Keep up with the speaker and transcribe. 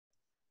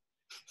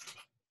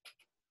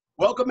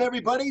Welcome,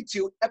 everybody,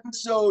 to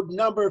episode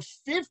number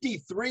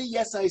 53.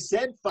 Yes, I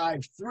said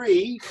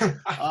 53.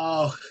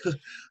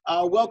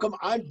 Welcome.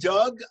 I'm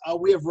Doug.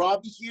 We have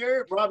Robbie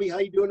here. Robbie, how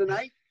you doing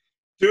tonight?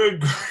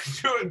 Doing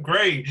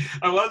great.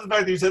 I love the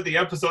fact that you said the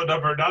episode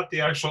number, not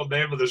the actual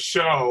name of the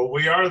show.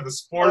 We are the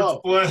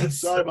Sports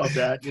Blitz. Sorry about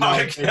that.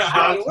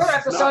 We're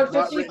episode 53.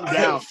 Not written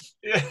down.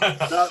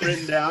 Yeah. Not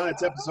written down.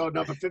 It's episode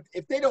number 50.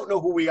 If they don't know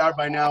who we are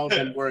by now,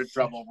 then we're in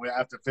trouble. We're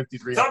after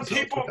 53 Some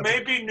episodes. people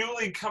may be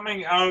newly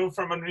coming out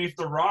from underneath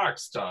the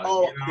rocks, Doug.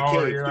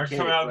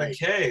 Coming out of the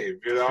cave.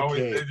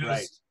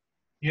 Right.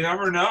 You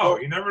never know.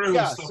 You never know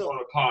who's stumbled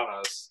upon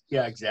us.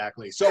 Yeah,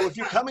 exactly. So if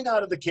you're coming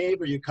out of the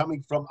cave or you're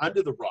coming from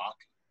under the rock,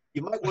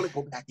 you might want to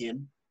go back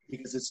in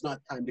because it's not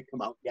time to come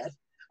out yet.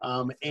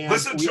 And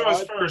listen to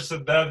us first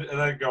and then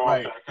go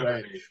on back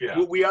underneath.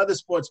 Yeah. We are the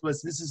Sports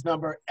Blitz. This is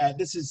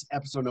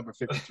episode number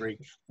 53.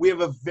 We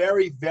have a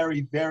very,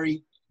 very,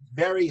 very,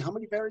 very, how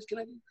many berries can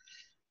I do?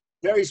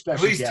 Very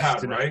special guest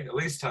tonight. At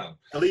least 10, right? At least 10.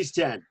 At least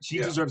 10. She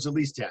deserves at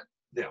least 10.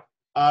 Yeah.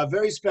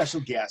 Very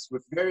special guest.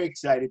 We're very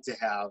excited to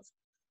have.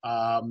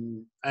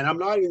 And I'm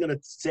not even going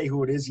to say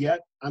who it is yet.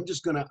 I'm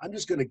just gonna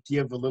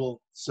give a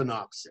little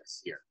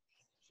synopsis here.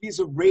 She's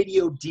a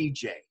radio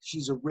DJ.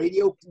 She's a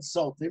radio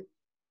consultant,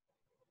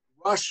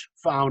 Rush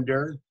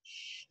founder.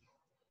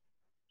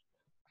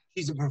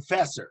 She's a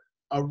professor,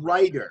 a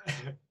writer,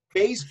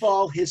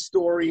 baseball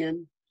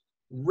historian,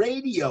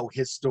 radio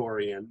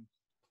historian,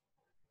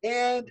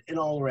 and an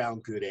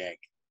all-around good egg.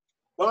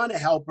 Donna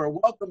Halper,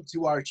 welcome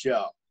to our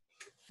show.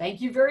 Thank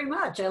you very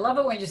much. I love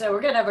it when you say we're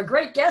going to have a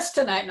great guest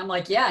tonight. And I'm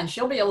like, yeah, and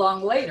she'll be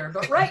along later.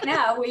 But right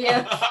now we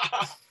have...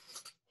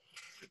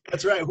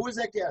 That's right. Who is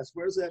that guest?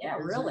 Where's that? Yeah,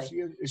 really.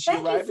 Is she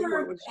Thank arriving? you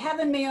for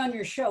having me on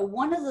your show.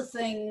 One of the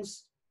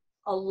things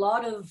a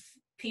lot of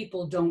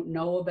people don't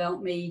know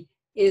about me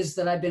is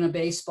that I've been a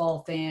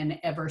baseball fan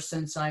ever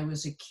since I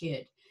was a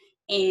kid.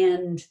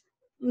 And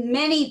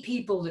many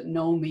people that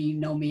know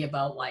me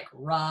about like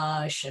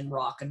Rush and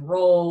rock and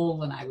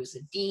roll, and I was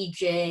a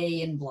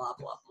DJ and blah,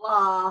 blah,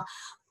 blah.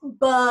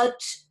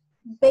 But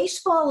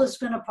baseball has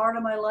been a part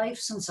of my life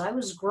since I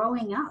was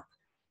growing up.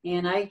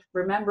 And I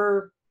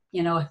remember,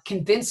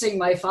 convincing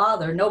my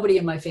father, nobody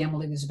in my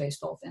family was a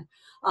baseball fan.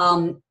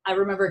 I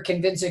remember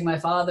convincing my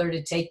father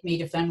to take me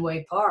to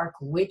Fenway Park,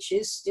 which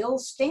is still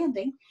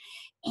standing.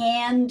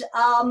 And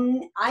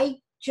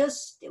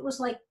it was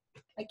like,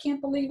 I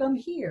can't believe I'm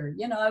here.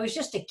 I was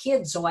just a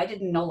kid, so I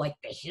didn't know like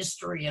the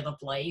history of the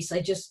place. I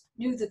just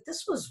knew that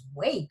this was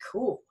way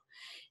cool.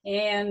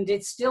 And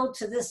it's still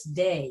to this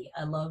day,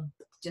 I love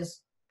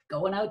just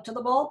going out to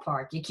the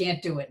ballpark. You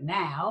can't do it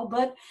now,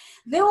 but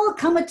there will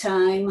come a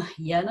time,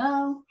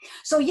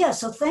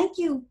 So thank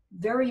you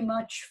very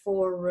much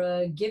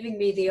for giving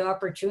me the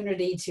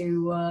opportunity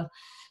to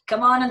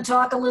come on and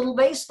talk a little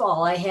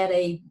baseball. I had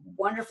a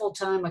wonderful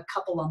time a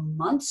couple of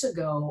months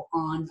ago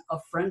on a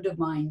friend of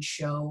mine's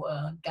show,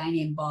 a guy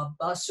named Bob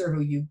Busser,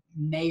 who you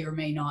may or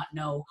may not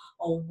know,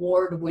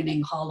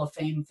 award-winning Hall of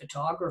Fame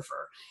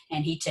photographer.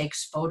 And he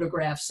takes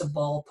photographs of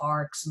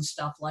ballparks and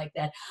stuff like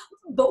that.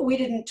 But we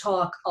didn't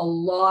talk a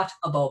lot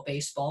about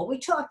baseball. We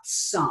talked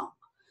some.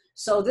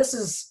 So this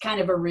is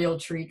kind of a real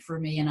treat for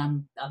me. And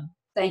I'm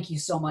thank you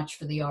so much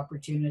for the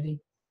opportunity.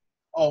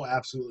 Oh,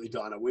 absolutely,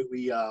 Donna.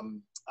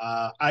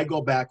 I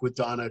go back with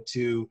Donna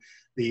to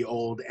the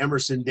old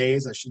Emerson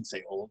days. I shouldn't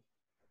say old.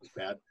 That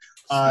was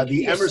bad.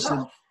 The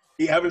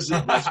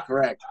Emerson, that's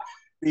correct.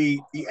 The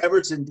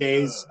Emerson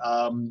days,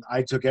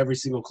 I took every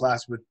single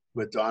class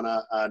with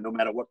Donna, no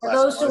matter what class.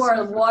 For those who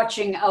are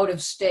watching out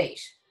of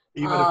state,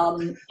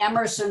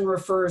 Emerson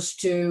refers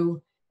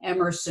to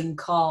Emerson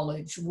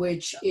College,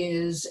 which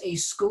is a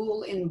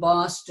school in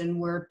Boston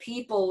where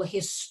people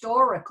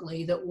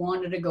historically that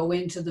wanted to go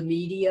into the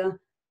media,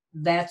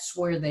 that's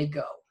where they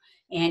go.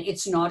 And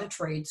it's not a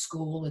trade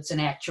school, it's an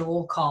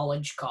actual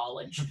college.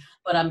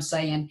 But I'm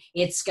saying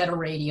it's got a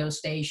radio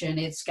station,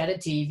 it's got a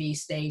TV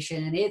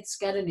station, it's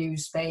got a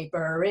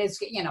newspaper, it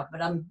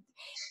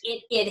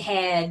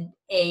had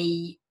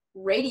a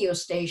radio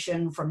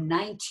station from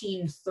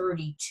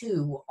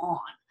 1932 on.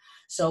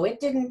 So it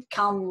didn't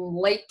come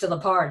late to the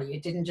party.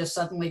 It didn't just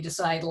suddenly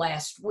decide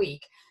last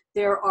week.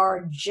 There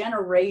are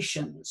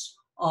generations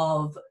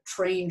of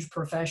trained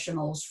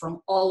professionals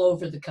from all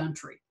over the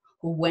country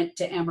who went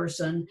to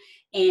Emerson.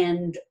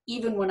 And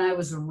even when I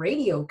was a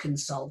radio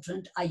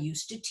consultant, I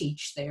used to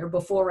teach there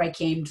before I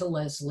came to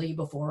Leslie,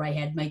 before I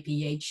had my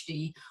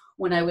PhD,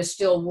 when I was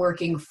still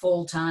working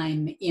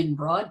full-time in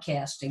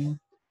broadcasting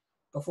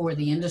before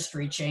the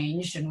industry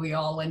changed and we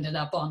all ended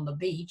up on the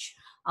beach.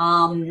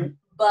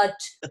 But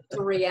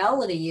the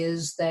reality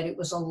is that it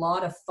was a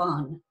lot of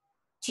fun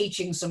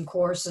teaching some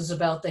courses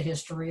about the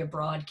history of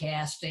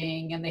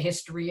broadcasting and the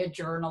history of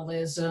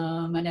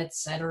journalism and et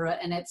cetera,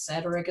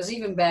 because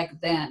even back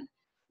then,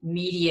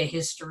 media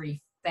history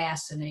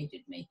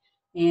fascinated me,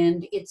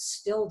 and it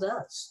still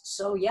does.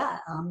 So yeah,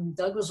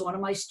 Doug was one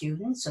of my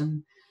students,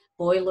 and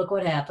boy, look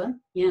what happened,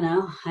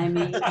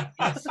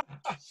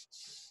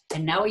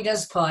 And now he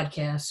does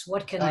podcasts.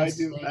 What can I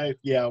say?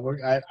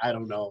 I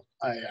don't know.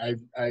 I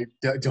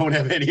don't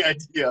have any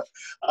idea.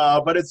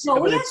 But it's. No,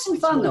 we had it's some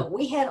fun, really, though.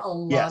 We had a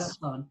lot yes. of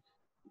fun.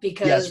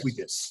 Because yes, we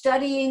did.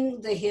 studying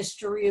the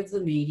history of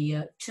the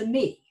media, to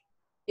me,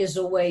 is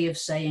a way of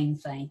saying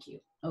thank you,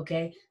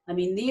 okay? I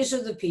mean, these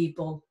are the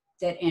people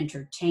that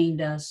entertained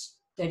us,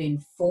 that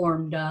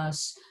informed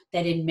us,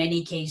 that in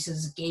many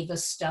cases gave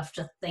us stuff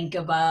to think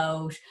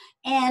about.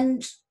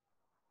 And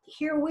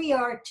here we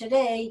are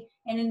today,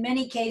 and in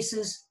many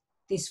cases,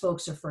 these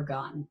folks are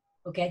forgotten,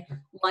 okay?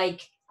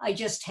 Like, I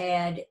just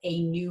had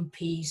a new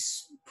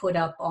piece put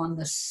up on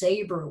the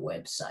SABRE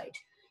website.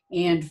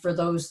 And for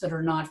those that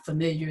are not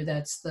familiar,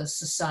 that's the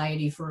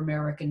Society for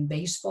American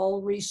Baseball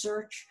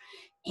Research.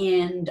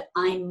 And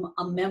I'm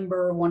a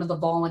member, one of the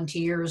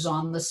volunteers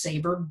on the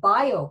SABRE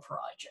Bio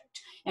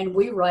Project. And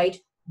we write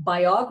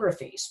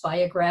biographies,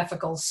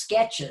 biographical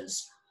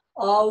sketches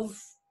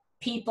of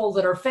people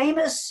that are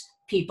famous,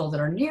 people that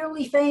are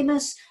nearly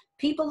famous,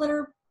 people that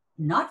are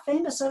not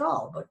famous at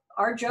all. But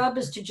our job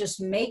is to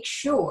just make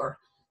sure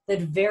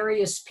that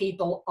various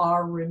people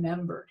are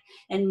remembered.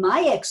 And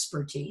my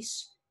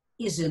expertise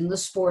is in the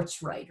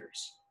sports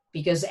writers,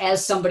 because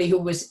as somebody who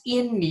was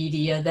in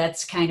media,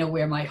 that's kind of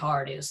where my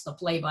heart is. The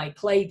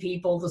play-by-play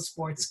people, the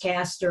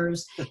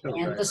sportscasters,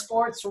 and the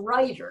sports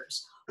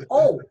writers.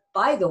 Oh,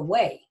 by the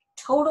way,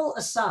 total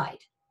aside,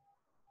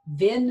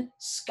 Vin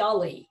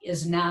Scully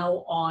is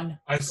now on.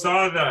 I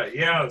saw that.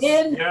 Yes.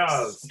 Vin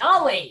yes.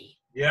 Scully.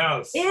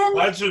 Yes. Vin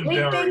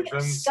Legendary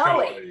Vin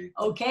Scully.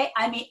 Okay,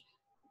 I mean,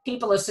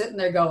 people are sitting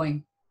there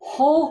going,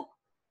 "Oh,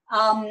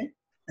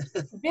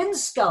 Vin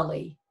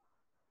Scully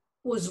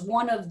was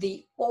one of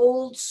the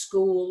old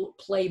school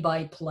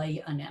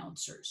play-by-play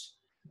announcers.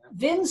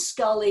 Vin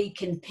Scully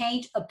can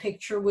paint a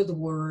picture with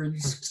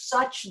words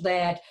such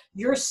that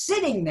you're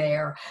sitting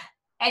there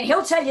and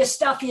he'll tell you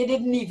stuff you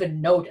didn't even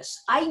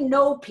notice. I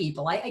know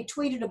people, I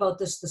tweeted about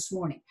this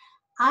morning.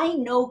 I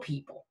know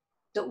people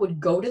that would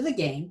go to the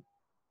game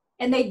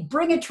and they'd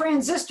bring a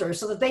transistor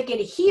so that they could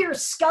hear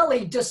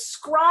Scully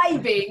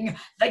describing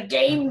the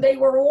game they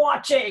were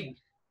watching.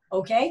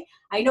 Okay?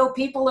 I know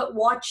people that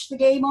watch the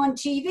game on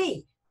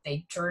TV.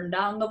 They turn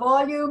down the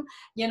volume,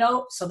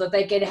 so that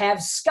they could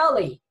have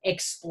Scully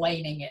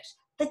explaining it.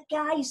 The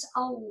guy's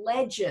a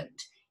legend.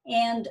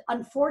 And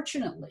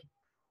unfortunately,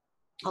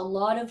 a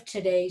lot of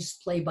today's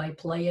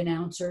play-by-play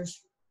announcers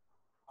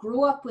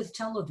grew up with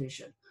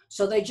television.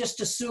 So they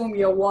just assume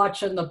you're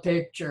watching the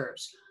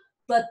pictures.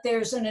 But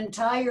there's an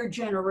entire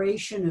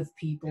generation of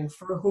people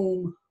for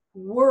whom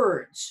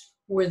words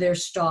were their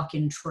stock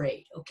in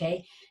trade,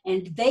 okay?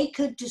 And they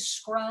could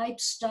describe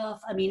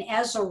stuff. I mean,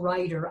 as a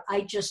writer,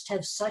 I just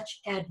have such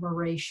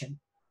admiration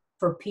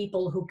for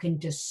people who can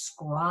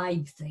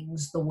describe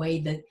things the way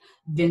that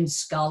Vin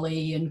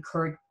Scully and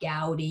Kurt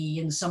Gowdy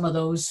and some of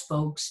those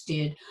folks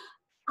did.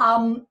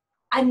 How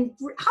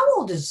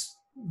old is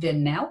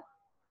Vin now?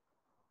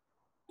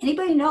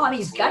 Anybody know? I mean,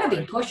 he's got to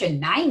be pushing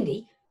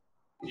 90.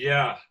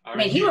 Yeah. I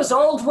mean, he was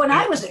old when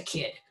I was a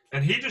kid.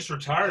 And he just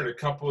retired a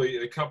couple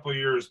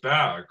years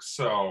back.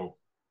 So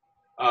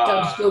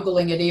Doug's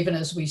Googling it even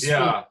as we speak.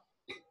 Yeah.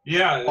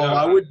 Yeah. Oh,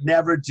 I would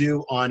never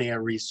do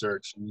on-air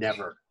research.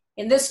 Never.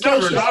 In this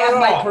case, you have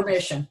my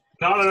permission.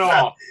 Not at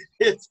all.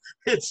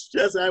 It's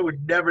just, I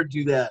would never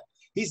do that.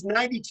 He's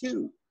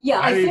 92.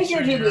 Yeah, I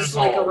figured he was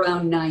like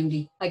around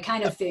 90. I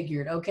kind of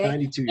figured, okay?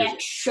 92 years old.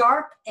 And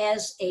sharp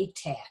as a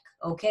tack,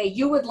 okay?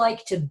 You would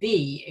like to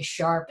be as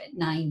sharp at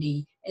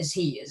 90 as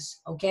he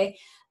is, okay?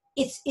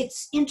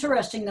 It's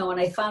interesting, though, and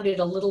I found it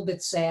a little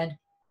bit sad.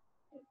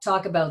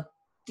 Talk about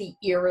the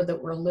era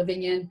that we're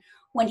living in.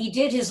 When he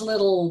did his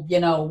little,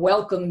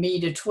 welcome me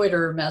to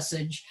Twitter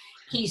message,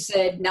 he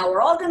said, now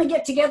we're all going to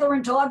get together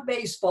and talk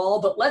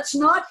baseball, but let's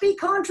not be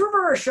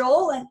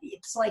controversial. And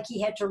it's like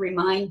he had to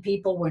remind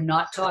people we're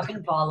not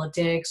talking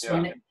politics.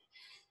 Yeah.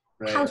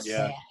 How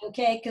sad,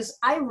 okay? Because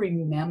I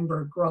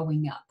remember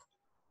growing up,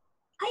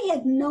 I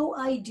had no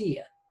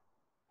idea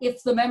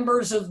if the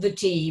members of the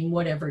team,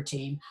 whatever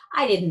team,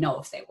 I didn't know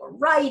if they were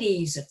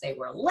righties, if they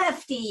were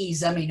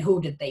lefties. I mean,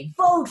 who did they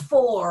vote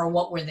for?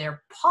 What were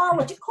their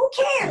politics? Who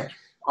cared?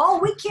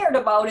 All we cared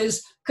about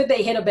is, could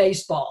they hit a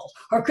baseball?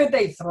 Or could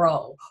they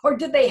throw? Or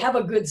did they have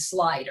a good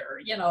slider?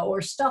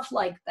 Or stuff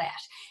like that.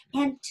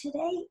 And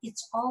today,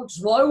 it's all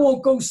just, well, I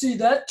won't go see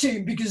that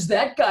team because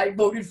that guy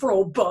voted for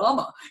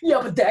Obama. Yeah,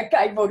 but that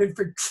guy voted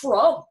for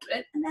Trump.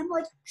 And I'm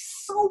like,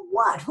 so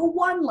what? Who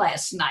won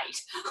last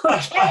night?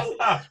 Okay?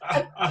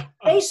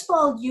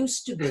 Baseball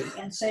used to be,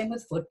 and same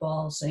with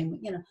football,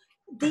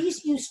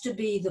 these used to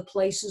be the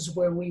places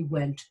where we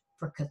went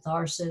for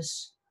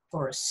catharsis,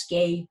 for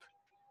escape,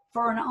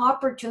 for an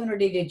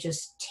opportunity to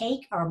just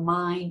take our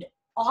mind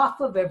off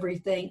of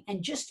everything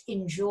and just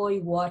enjoy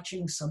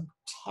watching some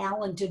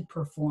talented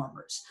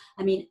performers.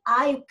 I mean,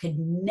 I could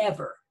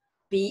never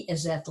be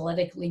as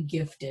athletically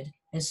gifted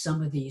as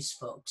some of these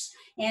folks.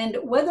 And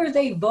whether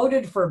they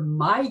voted for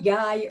my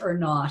guy or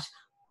not,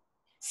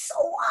 so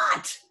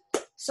what?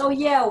 So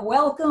yeah,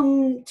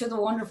 welcome to the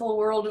wonderful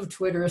world of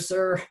Twitter,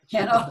 sir.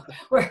 You know,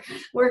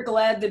 we're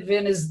glad that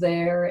Vin is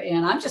there,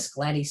 and I'm just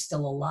glad he's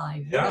still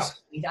alive. Yeah.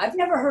 I've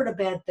never heard a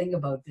bad thing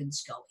about Vin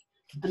Scully.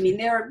 I mean,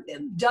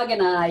 Doug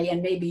and I,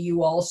 and maybe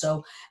you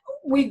also,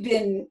 we've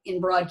been in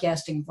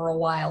broadcasting for a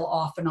while,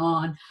 off and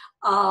on.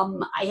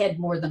 I had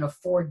more than a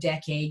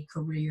 4-decade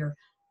career.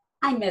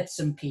 I met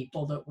some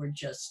people that were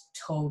just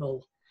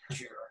total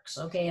jerks.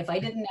 Okay, if I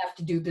didn't have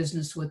to do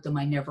business with them,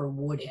 I never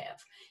would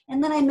have.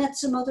 And then I met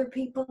some other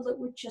people that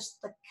were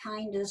just the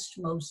kindest,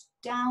 most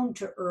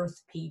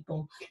down-to-earth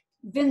people.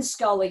 Vin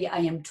Scully, I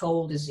am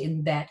told, is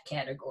in that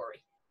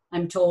category.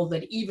 I'm told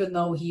that even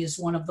though he is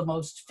one of the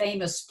most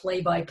famous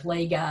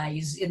play-by-play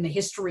guys in the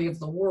history of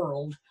the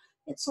world,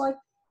 it's like,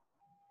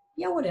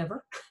 yeah,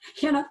 whatever.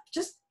 You know,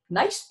 just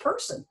nice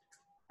person.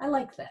 I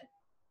like that.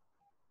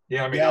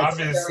 Yeah, I mean,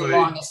 obviously. Very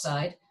long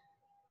aside.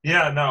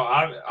 Yeah, no,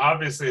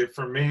 obviously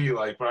for me,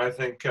 like when I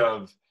think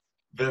of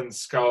Vin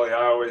Scully,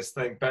 I always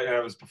think back, and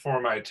it was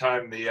before my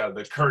time,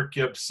 the Kirk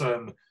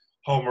Gibson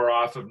homer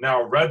off of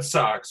now Red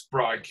Sox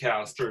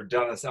broadcaster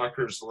Dennis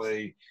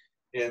Eckersley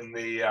in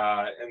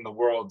the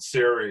World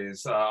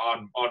Series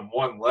on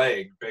one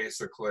leg,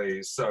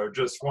 basically. So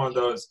just one of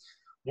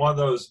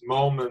those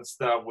moments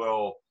that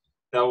will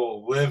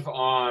live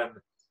on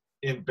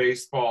in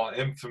baseball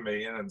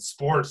infamy and in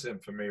sports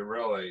infamy,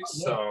 really. Oh,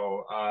 yeah.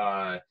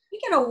 So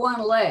speaking of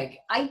one leg,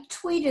 I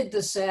tweeted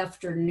this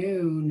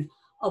afternoon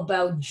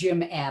about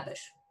Jim Abbott.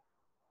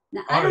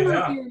 Now, I don't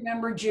know if you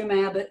remember Jim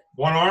Abbott.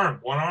 One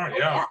arm,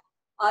 yeah.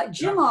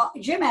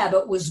 Jim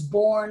Abbott was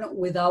born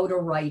without a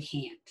right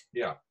hand.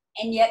 Yeah.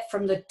 And yet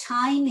from the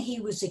time he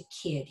was a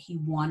kid, he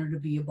wanted to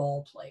be a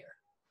ball player.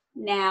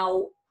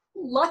 Now,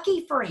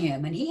 lucky for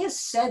him, and he has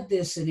said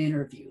this in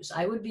interviews,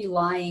 I would be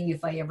lying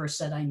if I ever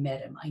said I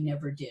met him. I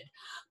never did.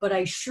 But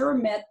I sure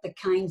met the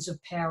kinds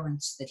of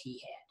parents that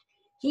he had.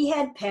 He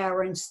had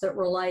parents that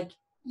were like,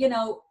 you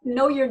know,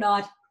 no, you're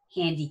not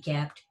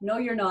handicapped. No,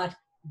 you're not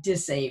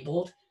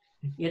disabled.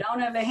 You don't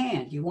have a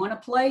hand. You want to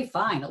play?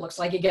 Fine. It looks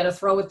like you got to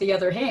throw with the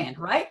other hand,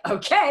 right?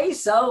 Okay,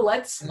 so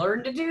let's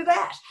learn to do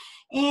that.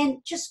 And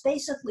just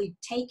basically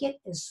take it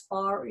as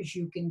far as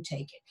you can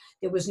take it.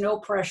 There was no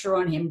pressure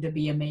on him to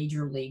be a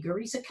major leaguer.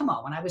 He said, come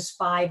on, when I was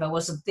 5, I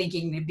wasn't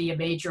thinking to be a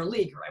major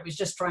leaguer. I was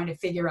just trying to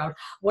figure out,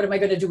 what am I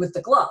going to do with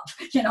the glove?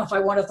 You know, if I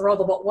want to throw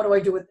the ball, what do I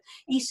do with? And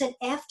he said,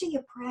 after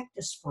you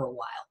practice for a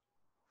while,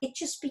 it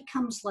just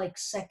becomes like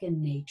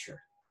second nature,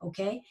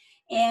 okay?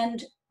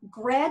 And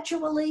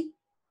gradually,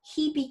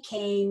 he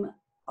became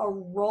a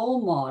role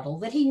model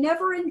that he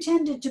never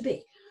intended to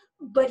be.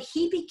 But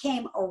he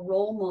became a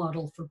role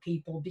model for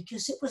people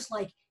because it was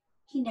like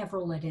he never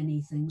let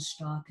anything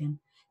stop him.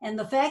 And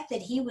the fact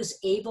that he was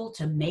able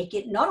to make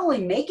it, not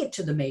only make it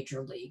to the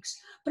major leagues,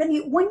 but I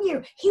mean, one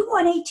year he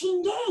won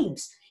 18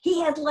 games.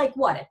 He had like,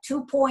 what, a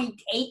 2.89,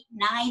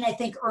 I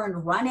think,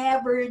 earned run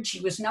average.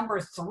 He was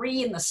number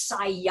 3 in the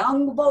Cy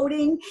Young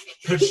voting.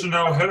 Pitched a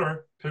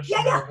no-hitter. He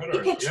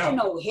pitched a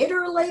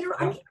no-hitter later.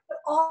 Yeah. I mean,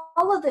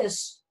 all of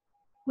this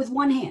with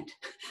one hand,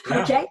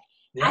 okay?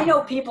 Yeah. I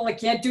know people that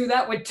can't do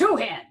that with 2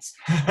 hands.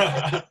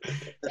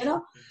 You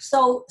know?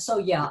 So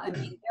yeah, I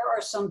mean, there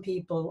are some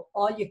people,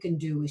 all you can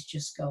do is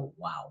just go,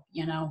 wow,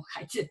 you know,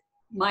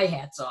 my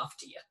hat's off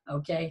to you,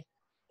 okay?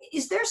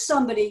 Is there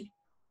somebody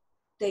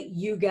that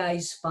you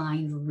guys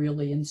find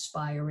really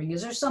inspiring?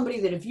 Is there somebody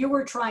that if you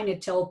were trying to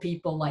tell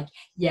people like,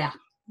 yeah,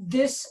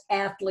 this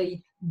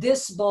athlete,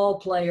 this ball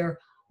player,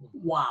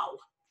 wow,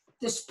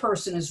 this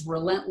person is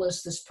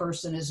relentless, this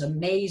person is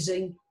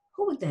amazing,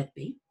 who would that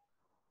be?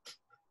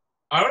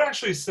 I would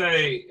actually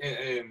say,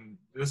 and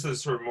this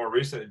is sort of more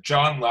recent,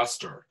 John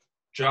Lester.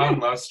 John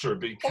Lester,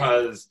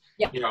 because,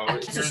 you know,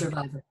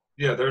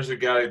 there's a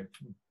guy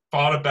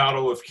fought a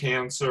battle with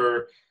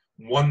cancer,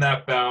 won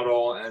that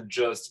battle, and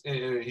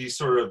he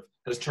sort of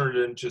has turned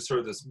it into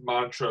sort of this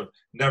mantra of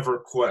never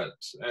quit.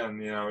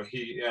 And,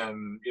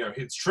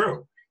 it's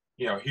true.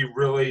 You know, he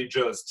really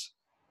just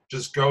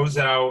goes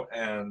out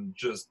and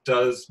just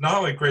does not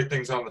only great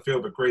things on the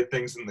field, but great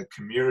things in the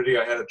community.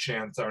 I had a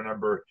chance, I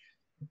remember,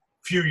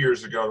 few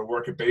years ago to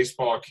work at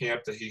baseball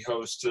camp that he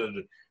hosted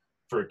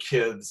for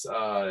kids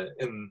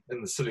in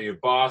the city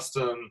of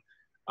Boston.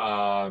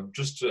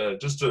 Just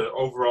a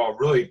overall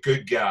really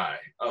good guy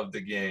of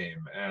the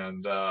game.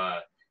 And I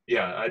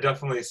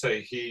definitely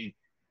say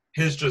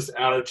his just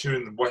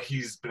attitude and what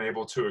he's been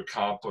able to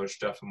accomplish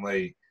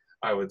definitely,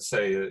 I would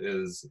say,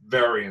 is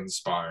very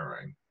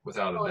inspiring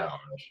without a doubt.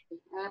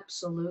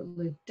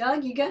 Absolutely.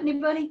 Doug, you got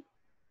anybody?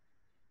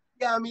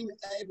 Yeah, I mean,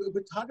 if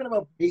we're talking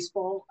about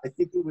baseball, I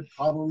think it would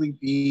probably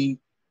be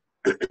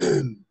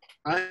the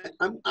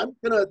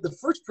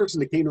first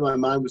person that came to my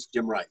mind was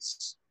Jim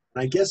Rice.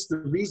 And I guess the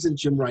reason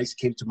Jim Rice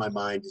came to my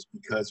mind is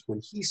because when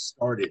he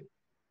started,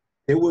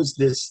 there was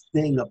this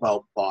thing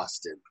about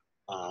Boston,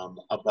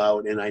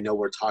 and I know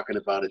we're talking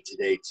about it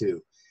today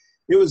too.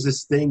 There was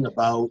this thing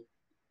about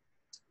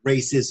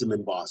racism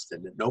in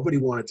Boston, that nobody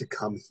wanted to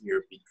come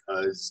here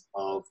because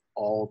of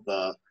all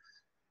the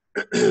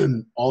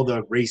all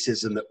the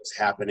racism that was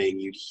happening.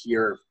 You'd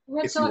hear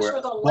Red if you Sox were were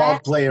a the ball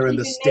last player in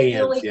the Major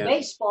stands. League Yeah,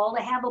 Baseball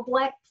to have a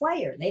black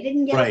player. They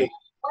didn't get a right,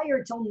 black player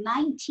until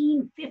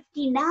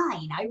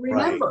 1959. I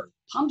remember. right,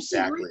 Pumpsy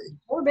exactly. Green,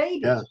 poor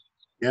baby. Yeah,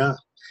 yeah.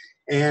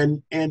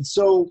 And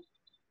so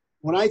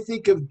when I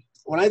think of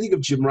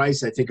Jim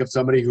Rice, I think of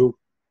somebody who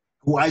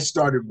I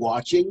started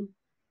watching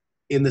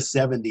in the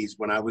 70s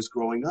when I was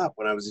growing up,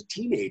 when I was a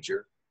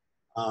teenager,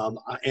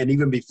 and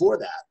even before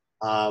that.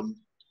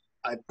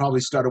 I probably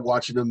started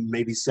watching him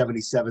maybe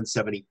 77,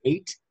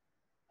 78.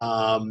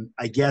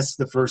 I guess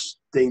the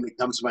first thing that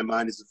comes to my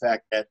mind is the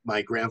fact that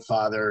my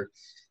grandfather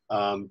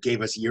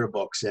gave us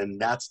yearbooks, and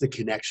that's the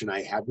connection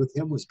I had with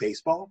him was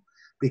baseball,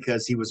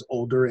 because he was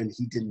older and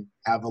he didn't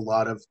have a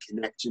lot of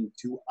connection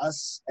to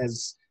us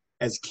as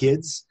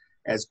kids,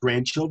 as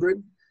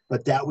grandchildren,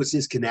 but that was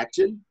his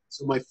connection.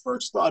 So my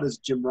first thought is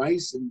Jim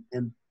Rice,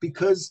 and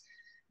because,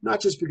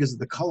 not just because of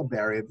the color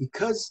barrier,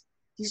 because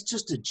he's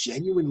just a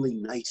genuinely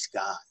nice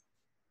guy.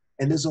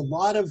 And there's a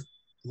lot of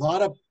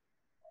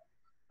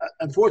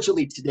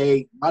unfortunately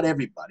today, not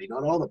everybody,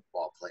 not all the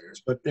ball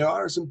players, but there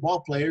are some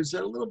ball players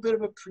that are a little bit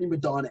of a prima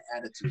donna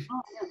attitude.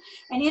 Oh, yeah.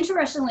 And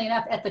interestingly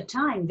enough, at the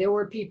time, there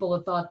were people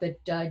who thought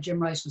that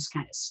Jim Rice was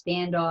kind of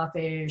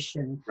standoffish.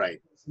 And right.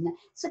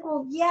 It's like,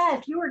 well, yeah,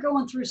 if you were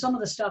going through some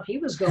of the stuff he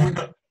was going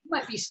through, you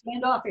might be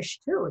standoffish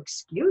too.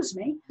 Excuse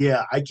me.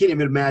 Yeah, I can't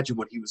even imagine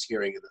what he was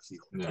hearing in the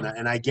field. Yeah.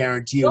 And I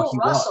guarantee you Bill he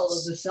Russell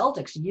was. of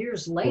the Celtics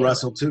years later.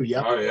 Russell too,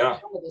 yeah. Oh, yeah.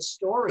 Some of the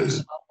stories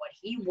about what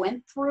he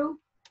went through.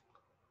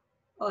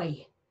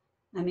 Oy.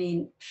 I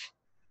mean,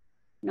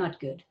 not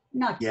good.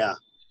 Not good. Yeah,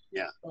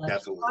 yeah,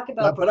 definitely. Talk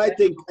about but I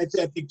think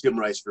Jim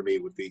Rice for me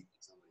would be.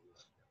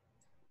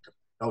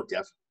 Oh,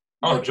 definitely.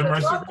 Oh, Jim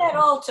Rice. What brought that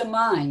all to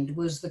mind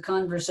was the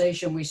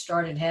conversation we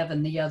started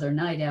having the other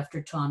night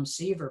after Tom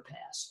Seaver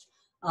passed.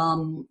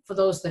 For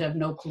those that have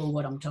no clue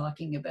what I'm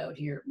talking about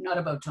here, not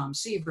about Tom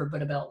Seaver,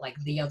 but about like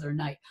the other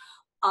night.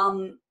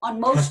 On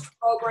most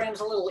programs,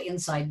 a little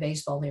inside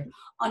baseball here.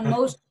 On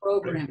most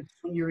programs,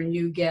 when you're a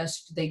new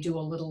guest, they do a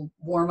little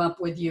warm up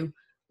with you.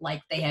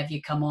 Like they have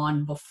you come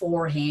on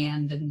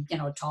beforehand and,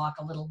 talk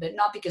a little bit,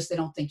 not because they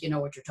don't think you know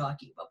what you're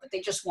talking about, but they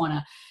just want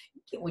to,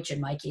 which in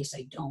my case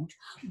I don't,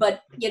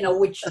 but,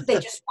 which they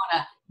just want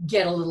to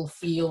get a little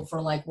feel for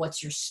like,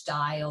 what's your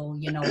style,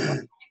 what kind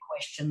of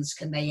questions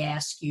can they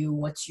ask you,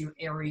 what's your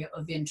area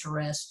of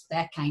interest,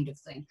 that kind of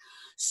thing.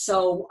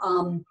 So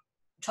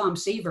Tom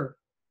Seaver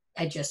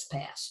had just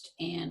passed.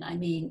 And I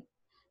mean,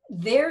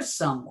 there's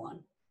someone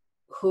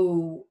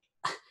who,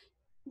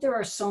 there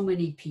are so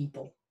many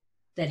people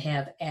that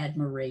have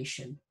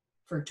admiration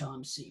for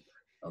Tom Seaver,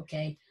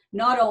 okay?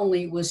 Not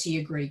only was he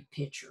a great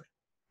pitcher,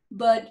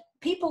 but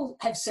people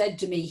have said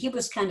to me, he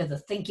was kind of the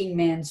thinking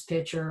man's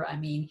pitcher. I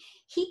mean,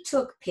 he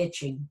took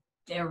pitching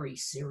very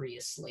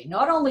seriously.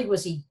 Not only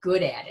was he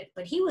good at it,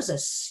 but he was a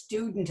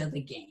student of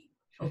the game.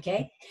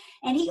 Okay.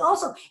 And he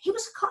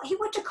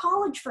went to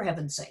college, for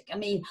heaven's sake. I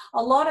mean,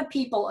 a lot of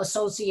people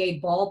associate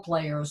ball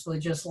players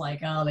with just like,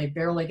 oh, they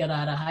barely got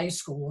out of high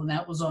school and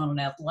that was on an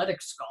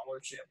athletic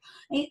scholarship.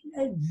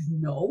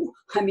 No,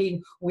 I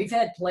mean, we've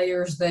had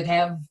players that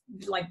have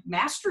like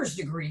master's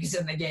degrees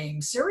in the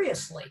game.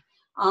 Seriously.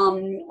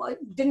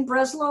 Didn't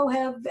Breslow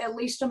have at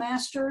least a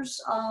master's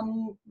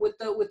with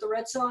the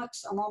Red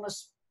Sox? I'm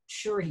almost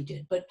sure he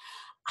did, but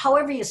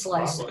however you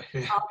slice it.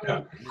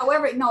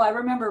 However, no, I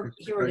remember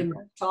hearing him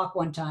talk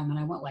one time and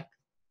I went like,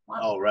 wow.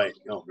 Oh, right.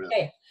 Oh, really?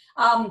 Okay.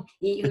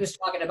 He was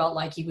talking about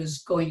like he was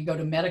going to go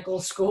to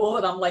medical school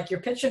and I'm like, you're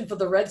pitching for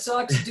the Red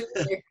Sox, dude,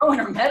 you're going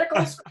to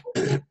medical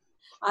school?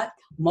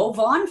 Mo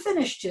Vaughn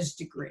finished his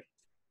degree.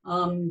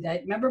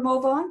 Remember Mo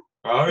Vaughn?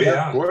 Oh,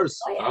 yeah. Of course.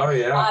 Oh,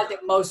 yeah. I think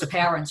most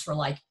parents were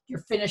like,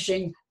 you're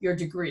finishing your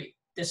degree.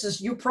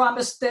 You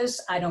promised this.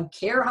 I don't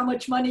care how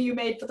much money you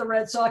made for the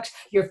Red Sox.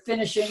 You're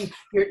finishing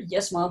your,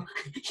 yes, Mom.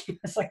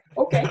 It's like,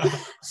 okay.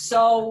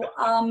 So,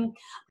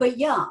 but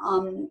yeah,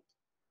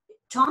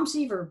 Tom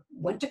Seaver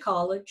went to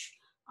college.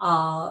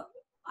 I'm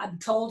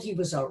told he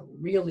was a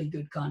really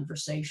good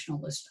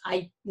conversationalist.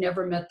 I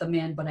never met the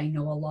man, but I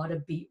know a lot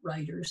of beat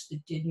writers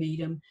that did meet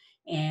him.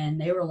 And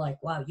they were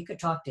like, wow, you could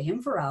talk to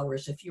him for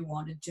hours if you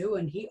wanted to.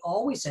 And he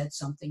always had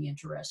something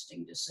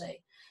interesting to say.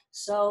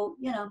 So,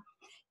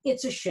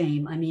 it's a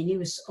shame. I mean, he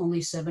was only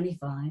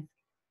 75,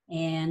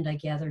 and I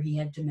gather he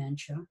had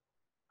dementia,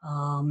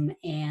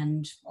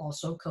 and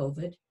also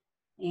COVID.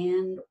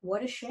 And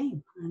what a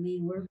shame. I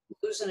mean, we're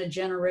losing a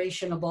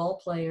generation of ball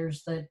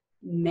players that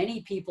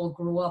many people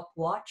grew up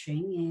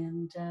watching,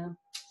 and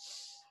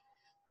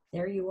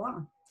there you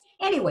are.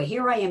 Anyway,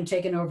 here I am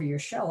taking over your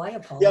show. I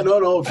apologize. Yeah,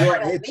 no.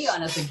 Me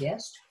on as a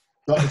guest.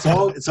 It's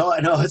all.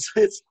 No,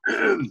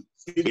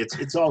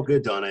 it's all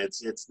good, Donna.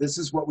 This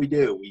is what we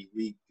do.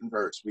 We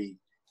converse. We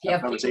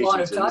have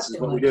conversations, and this is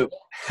what we do.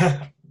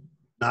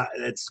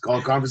 It's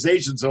called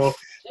conversation. So as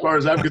far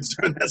as I'm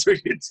concerned, that's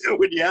what you do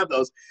when you have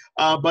those.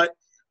 But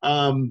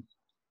I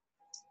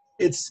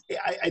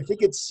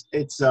think it's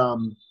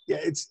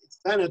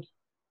kind of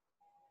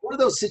one of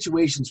those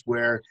situations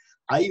where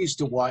I used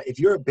to watch, if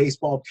you're a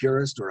baseball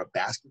purist or a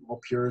basketball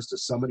purist or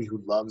somebody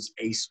who loves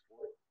a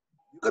sport,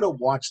 you're going to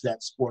watch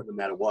that sport no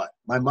matter what.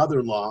 My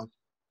mother-in-law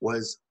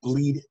was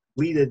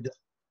bleeded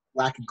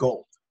black and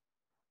gold.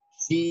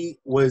 She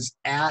was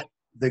at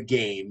the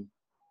game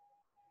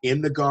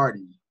in the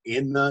garden,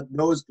 in the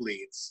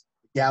nosebleeds,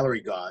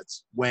 gallery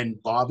gods, when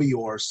Bobby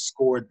Orr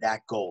scored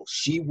that goal.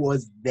 She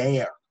was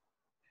there.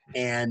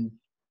 And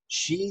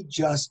she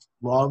just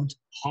loved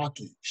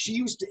hockey. She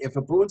used to, if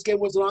a Bruins game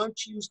wasn't on,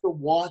 she used to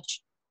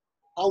watch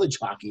college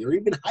hockey or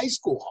even high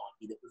school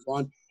hockey that was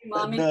on.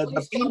 Mommy, the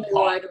please tell me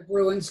why the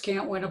Bruins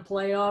can't win a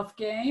playoff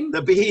game.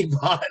 The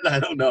beanpot. I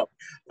don't know.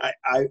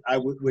 I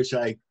wish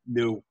I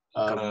knew.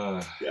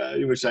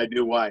 I wish I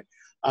knew why.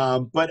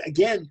 But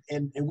again,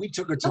 and we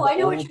took her to I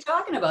know what you're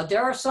talking about.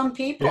 There are some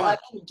people, I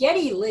mean,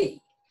 Geddy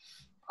Lee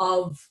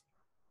of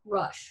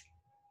Rush,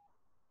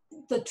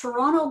 the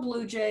Toronto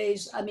Blue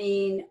Jays, I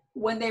mean,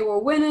 when they were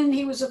winning,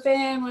 he was a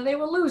fan. When they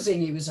were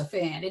losing, he was a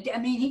fan. I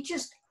mean, he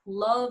just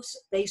loves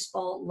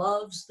baseball,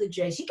 loves the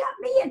Jays. He got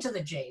me into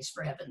the Jays,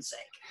 for heaven's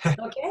sake.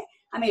 Okay?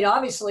 I mean,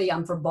 obviously,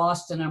 I'm from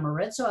Boston. I'm a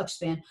Red Sox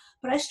fan.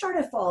 But I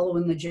started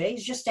following the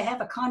Jays just to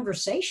have a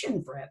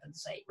conversation, for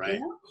heaven's sake. Right.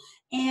 You know?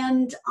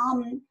 And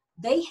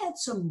they had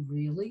some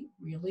really,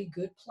 really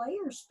good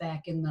players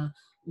back in the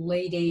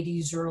late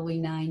 80s, early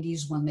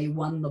 90s when they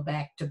won the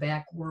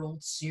back-to-back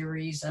World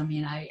Series. I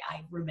mean, I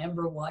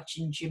remember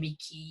watching Jimmy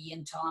Key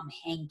and Tom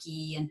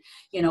Henke and,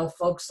 you know,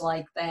 folks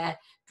like that,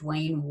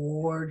 Dwayne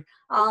Ward.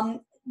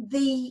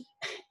 The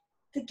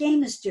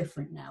game is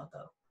different now,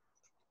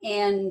 though.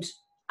 And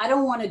I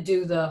don't want to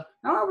do it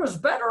was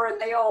better in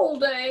the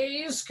old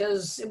days,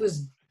 because it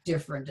was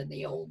different in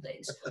the old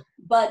days.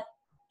 But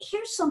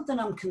here's something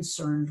I'm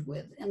concerned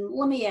with. And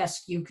let me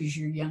ask you, because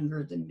you're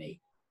younger than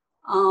me.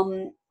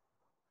 Talking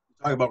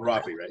about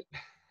Robbie, right?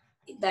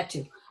 That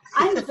too.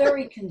 I'm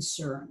very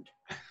concerned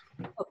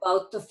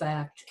about the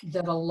fact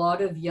that a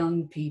lot of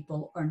young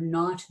people are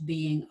not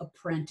being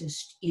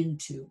apprenticed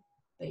into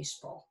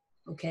baseball,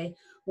 okay?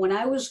 When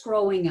I was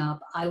growing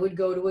up, I would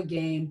go to a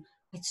game.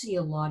 I'd see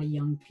a lot of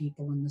young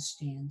people in the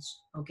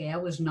stands, okay? I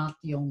was not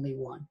the only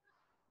one.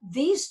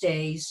 These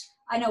days,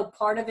 I know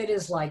part of it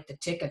is like the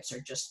tickets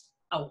are just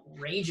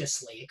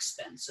outrageously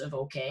expensive,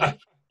 okay?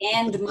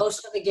 And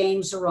most of the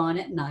games are on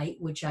at night,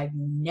 which I've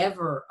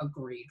never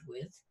agreed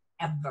with,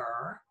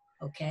 ever,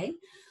 okay?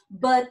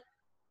 But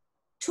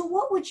to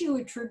what would you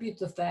attribute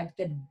the fact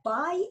that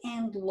by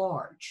and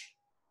large,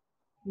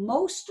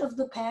 most of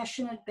the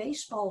passionate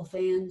baseball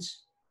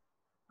fans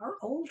are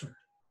older?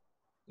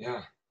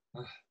 Yeah,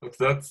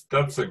 that's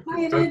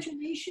my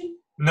imagination?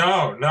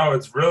 No,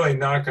 it's really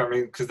not. I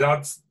mean, because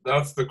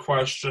that's the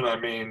question. I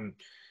mean,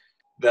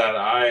 that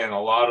I and a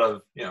lot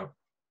of, you know,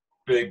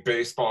 big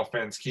baseball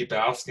fans keep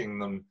asking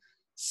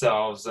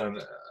themselves, and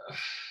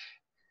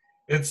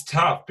it's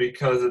tough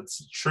because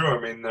it's true.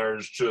 I mean,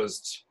 there's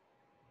just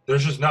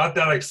not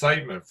that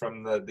excitement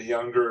from the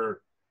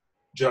younger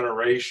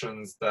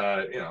generations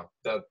that, you know,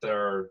 that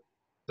there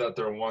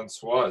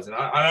once was, and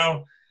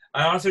I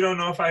honestly don't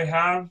know if I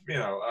have, you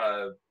know,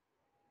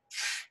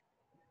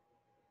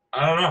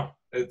 I don't know.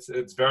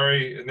 It's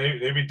very,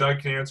 maybe Doug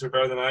can answer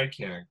better than I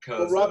can.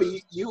 Cause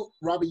Robbie, you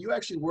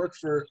actually work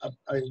for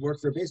a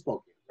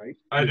baseball game, right?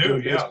 I do.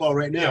 Doing baseball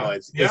right now.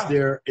 Yeah.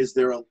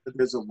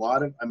 There's a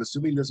lot of, I'm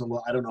assuming there's a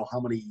lot. I don't know how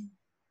many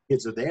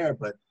kids are there,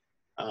 but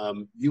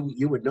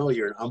you would know.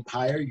 You're an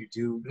umpire. You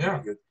do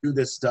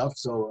this stuff.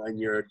 So, and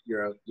you're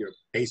a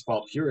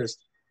baseball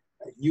purist.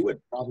 You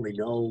would probably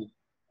know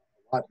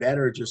a lot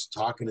better just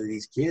talking to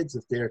these kids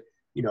if they're,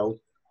 you know.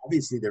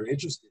 Obviously, they're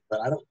interested,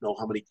 but I don't know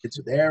how many kids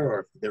are there,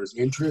 or if there's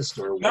interest,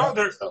 or no.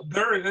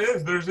 There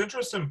is. There's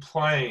interest in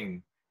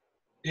playing,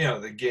 you know,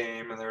 the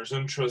game, and there's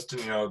interest in,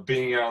 you know,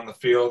 being out on the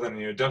field, and,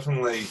 you know,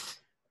 definitely,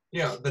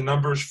 you know, the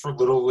numbers for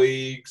little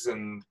leagues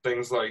and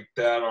things like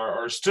that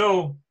are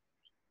still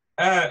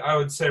at, I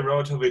would say,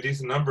 relatively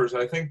decent numbers.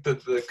 I think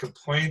that the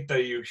complaint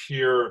that you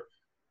hear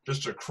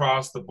just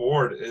across the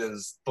board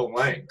is the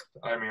length.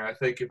 I mean, I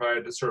think if I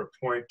had to sort of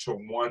point to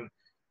one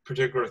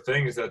particular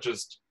thing, is that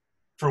just,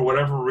 for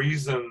whatever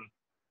reason,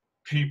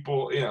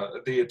 people, you know,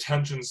 the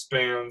attention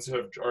spans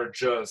are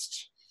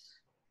just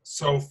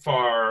so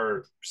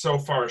far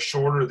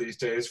shorter these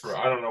days for,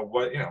 I don't know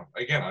what, you know,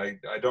 again,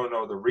 I don't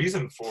know the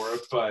reason for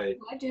it, but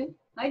I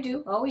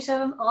do always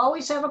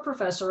have a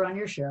professor on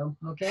your show,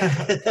 okay?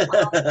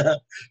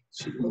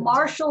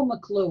 Marshall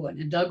McLuhan,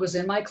 and Doug was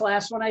in my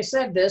class when I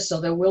said this, so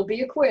there will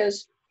be a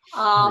quiz.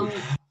 I'm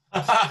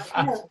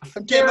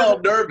getting all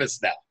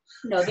nervous now.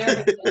 No, there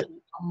have been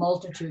a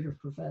multitude of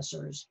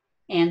professors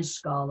and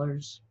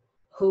scholars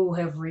who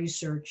have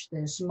researched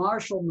this.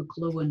 Marshall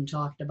McLuhan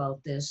talked about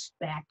this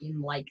back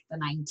in like the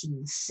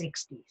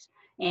 1960s.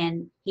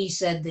 And he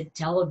said that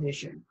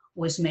television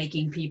was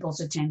making people's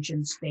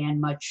attention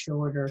span much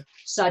shorter,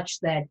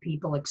 such that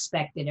people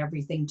expected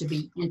everything to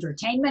be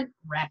entertainment,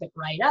 wrap it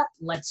right up,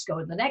 let's go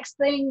to the next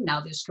thing, now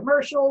there's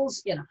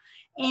commercials, you know.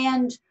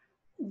 And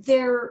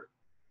there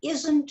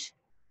isn't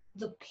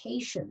the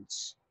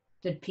patience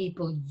that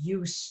people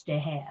used to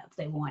have.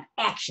 They want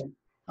action.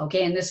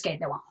 Okay, in this case,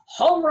 they want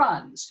home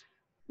runs.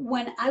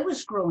 When I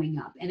was growing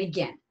up, and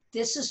again,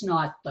 this is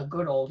not the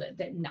good old,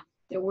 no,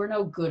 there were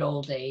no good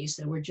old days.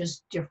 There were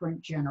just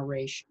different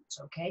generations,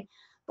 okay?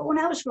 But when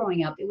I was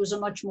growing up, it was a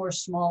much more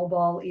small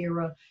ball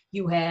era.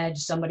 You had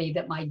somebody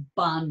that might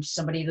bunt,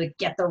 somebody that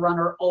get the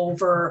runner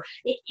over.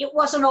 It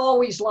wasn't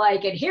always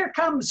like, and here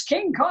comes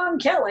King Kong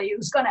Kelly,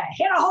 who's going to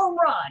hit a home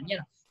run. You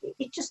know,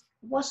 it just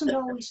wasn't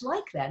always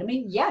like that. I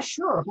mean, yeah,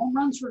 sure, home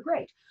runs were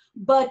great.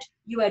 But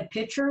you had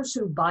pitchers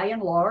who, by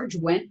and large,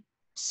 went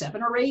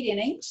 7 or 8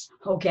 innings,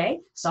 okay?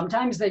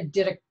 Sometimes they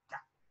did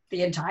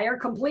the entire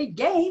complete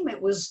game.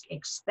 It was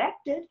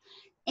expected.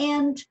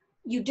 And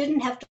you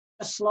didn't have to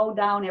slow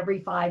down every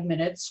 5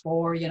 minutes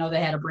for, you know, they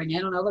had to bring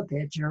in another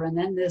pitcher and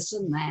then this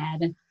and that.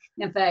 And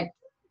in fact,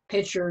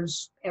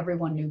 pitchers,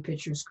 everyone knew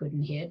pitchers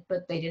couldn't hit,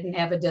 but they didn't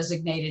have a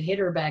designated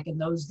hitter back in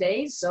those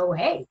days. So,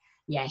 hey,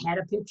 you had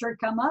a pitcher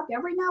come up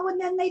every now and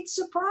then, they'd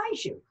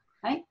surprise you,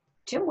 right?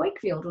 Tim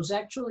Wakefield was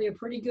actually a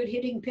pretty good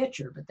hitting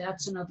pitcher, but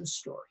that's another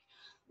story.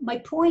 My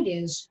point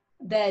is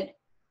that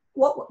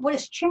what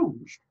has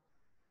changed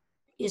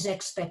is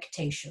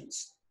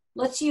expectations.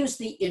 Let's use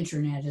the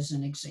internet as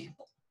an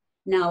example.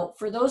 Now,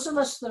 for those of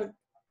us that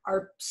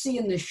are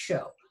seeing this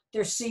show,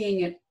 they're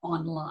seeing it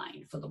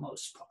online for the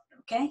most part,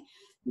 okay?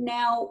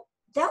 Now,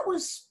 that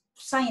was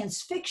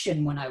science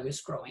fiction when I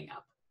was growing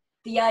up.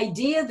 The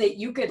idea that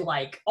you could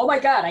like, oh my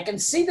God, I can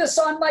see this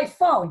on my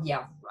phone. Yeah,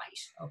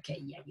 right. Okay,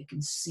 yeah, you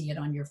can see it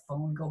on your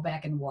phone. Go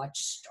back and watch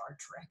Star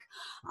Trek.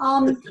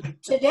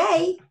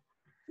 Today,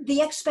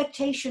 the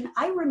expectation,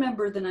 I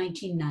remember the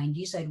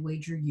 1990s, I'd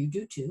wager you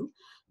do too.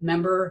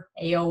 Remember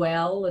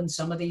AOL and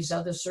some of these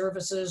other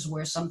services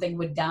where something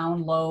would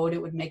download,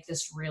 it would make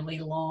this really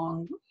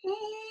long,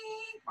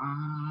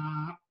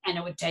 and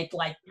it would take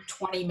like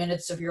 20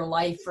 minutes of your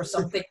life for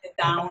something to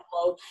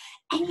download.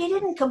 And you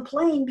didn't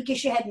complain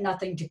because you had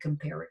nothing to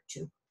compare it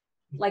to.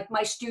 Like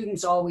my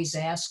students always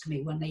ask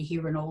me when they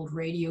hear an old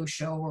radio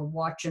show or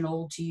watch an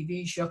old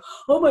TV show,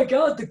 oh my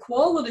God, the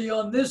quality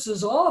on this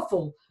is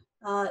awful.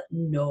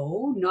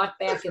 No, not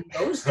back in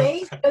those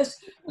days, because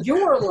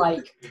you were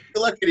like,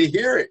 you're lucky to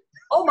hear it.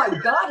 Oh my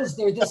God, is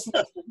there this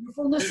much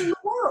beautifulness in the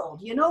world?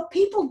 You know,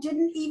 people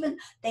didn't even,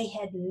 they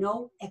had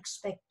no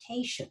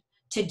expectation.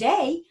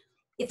 Today,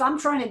 if I'm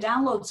trying to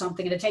download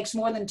something and it takes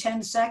more than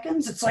 10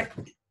 seconds, it's like,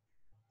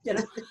 you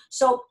know.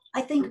 So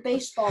I think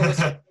baseball is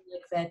like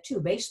that too.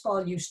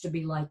 Baseball used to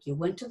be like you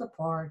went to the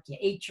park, you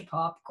ate your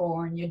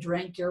popcorn, you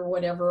drank your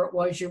whatever it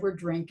was you were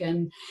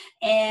drinking,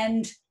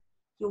 and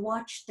you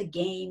watched the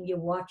game, you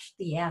watched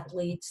the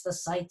athletes, the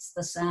sights,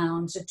 the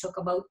sounds. It took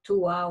about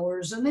 2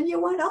 hours, and then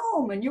you went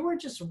home, and you were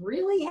just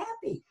really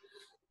happy.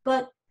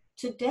 But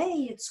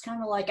today, it's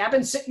kind of like, I've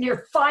been sitting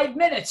here 5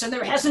 minutes, and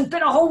there hasn't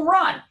been a home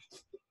run.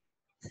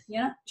 You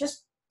know,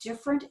 just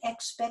different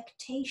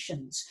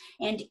expectations.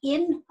 And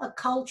in a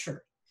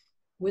culture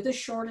with a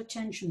short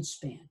attention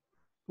span,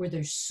 where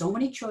there's so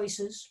many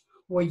choices,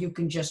 where you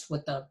can just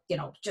with the, you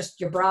know, just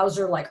your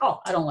browser, like,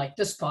 oh, I don't like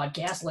this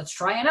podcast, let's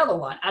try another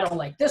one. I don't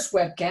like this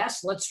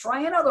webcast, let's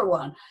try another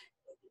one.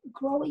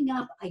 Growing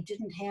up, I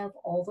didn't have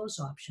all those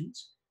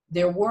options.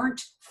 There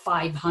weren't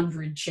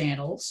 500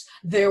 channels.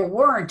 There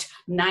weren't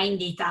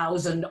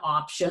 90,000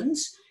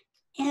 options.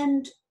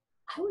 And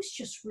I was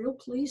just real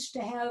pleased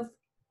to have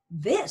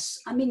this.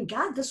 I mean,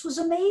 God, this was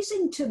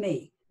amazing to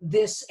me.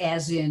 This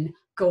as in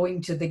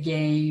going to the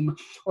game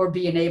or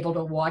being able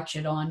to watch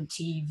it on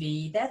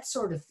TV, that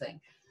sort of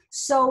thing.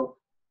 So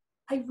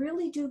I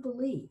really do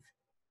believe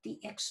the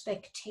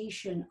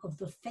expectation of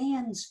the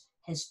fans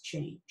has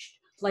changed.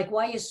 Like,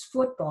 why is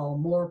football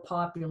more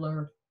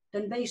popular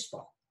than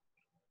baseball?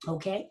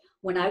 Okay,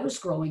 when I was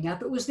growing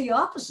up, it was the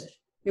opposite.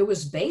 It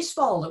was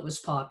baseball that was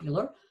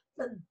popular.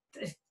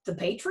 The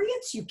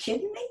Patriots, you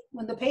kidding me?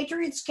 When the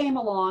Patriots came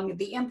along,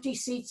 the empty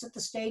seats at the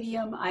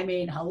stadium, I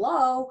mean,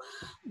 hello.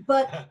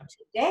 But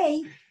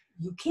today,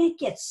 you can't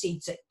get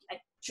seats at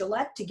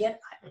Gillette to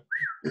get,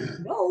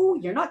 no,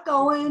 you're not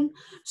going.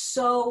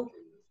 So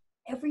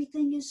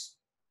everything is,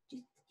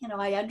 you know,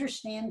 I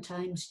understand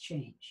times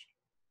change.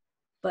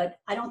 But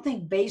I don't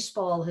think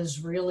baseball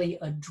has really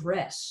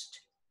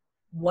addressed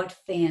what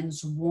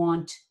fans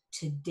want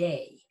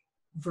today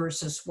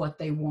versus what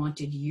they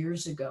wanted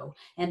years ago.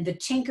 And the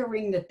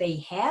tinkering that they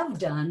have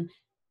done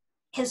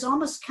has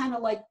almost kind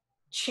of like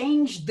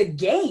changed the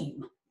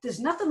game. There's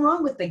nothing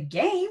wrong with the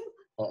game.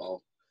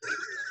 Uh-oh.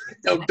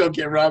 Don't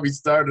get Robbie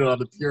started on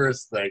the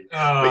purist thing.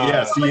 But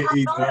yes,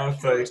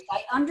 I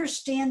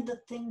understand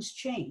that things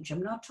change.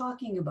 I'm not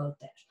talking about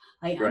that.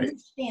 I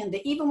understand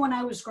that even when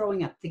I was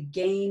growing up, the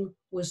game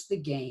was the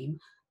game,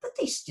 but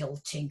they still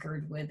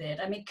tinkered with it.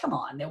 I mean, come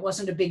on, there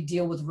wasn't a big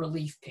deal with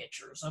relief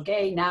pitchers,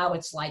 okay? Now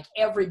it's like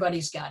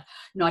everybody's got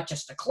not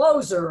just a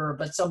closer,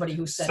 but somebody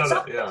who sets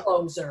up the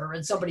closer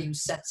and somebody who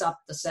sets up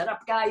the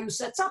setup guy who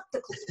sets up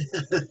the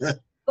closer.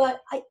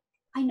 But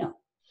I know.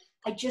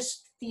 I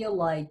just feel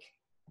like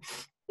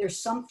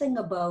there's something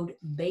about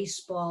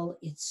baseball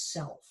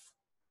itself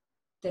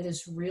that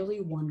is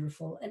really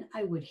wonderful, and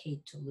I would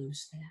hate to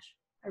lose that.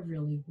 I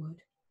really would.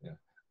 Yeah.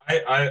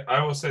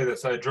 I will say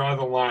this. I draw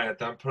the line at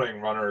them putting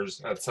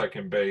runners at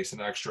second base in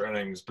extra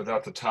innings, but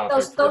that's a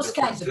topic for a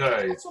different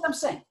day. That's what I'm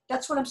saying.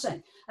 That's what I'm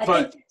saying. I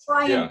But, think they're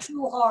trying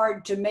too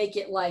hard to make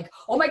it like,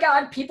 oh my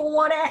God, people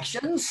want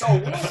action, so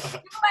we'll give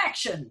them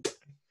action.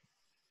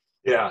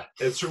 Yeah,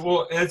 it's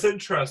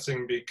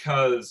interesting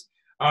because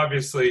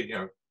obviously, you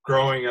know,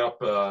 growing up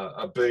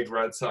a big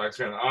Red Sox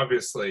fan,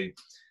 obviously,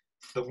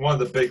 one of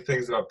the big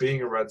things about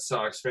being a Red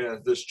Sox fan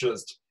is this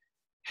just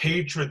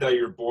hatred that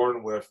you're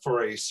born with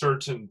for a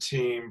certain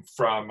team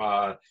from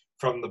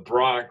the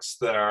Bronx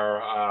there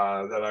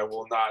that I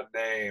will not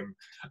name.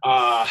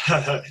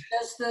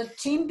 Does the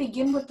team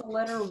begin with the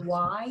letter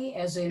Y?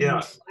 As in,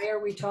 why are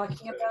we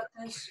talking about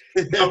this?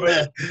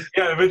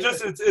 but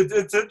just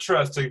it's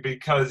interesting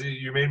because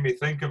you made me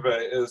think of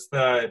it. Is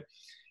that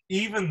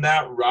even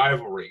that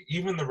rivalry,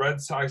 even the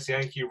Red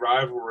Sox-Yankee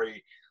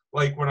rivalry,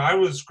 like when I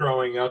was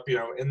growing up, you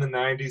know, in the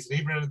 '90s and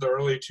even into the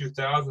early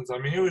 2000s, I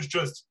mean, it was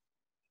just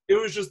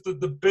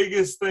the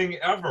biggest thing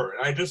ever.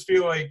 And I just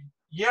feel like,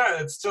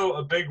 yeah, it's still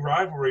a big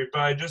rivalry,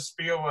 but I just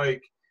feel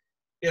like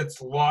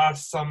it's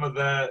lost some of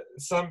that,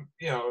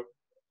 you know,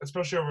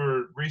 especially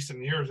over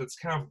recent years, it's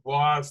kind of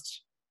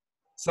lost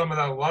some of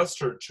that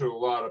luster to a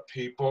lot of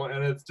people.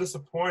 And it's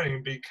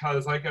disappointing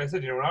because, like I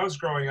said, you know, when I was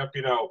growing up,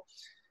 you know,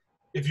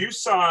 if you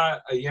saw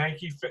a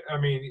Yankee,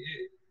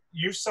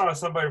 you saw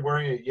somebody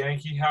wearing a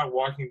Yankee hat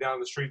walking down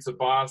the streets of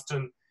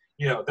Boston,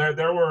 you know,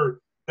 there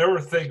were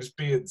things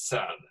being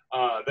said.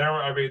 I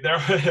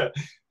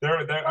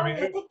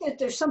think that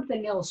there's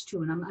something else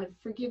too, and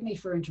forgive me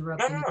for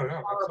interrupting. No.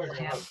 Horrible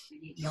to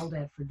get yelled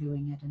at for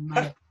doing it, and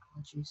my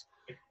apologies.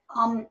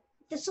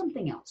 There's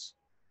something else.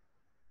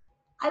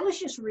 I was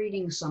just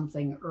reading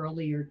something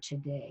earlier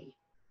today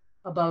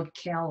about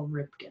Cal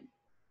Ripken.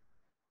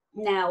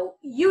 Now,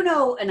 you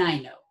know, and I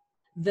know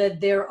that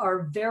there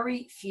are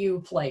very few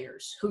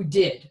players who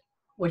did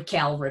what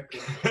Cal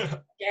Ripken did.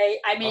 Okay,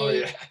 I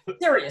mean,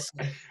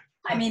 seriously.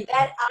 I mean,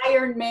 that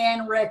Iron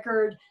Man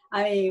record,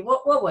 I mean,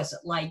 what was it?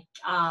 Like,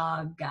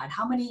 God,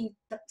 how many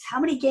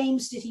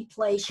games did he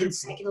play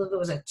consecutively?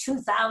 Was it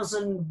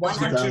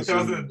 2,101, I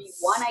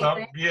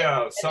think?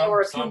 Yeah. And there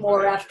were a few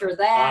more after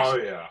that. Oh,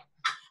 yeah.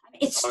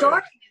 It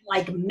started in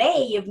like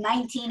May of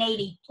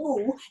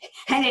 1982,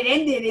 and it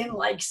ended in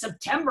like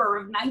September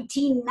of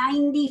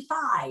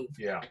 1995.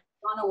 Yeah. I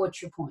don't know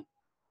what's your point.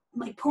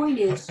 My point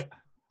is,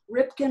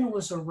 Ripken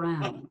was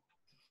around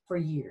for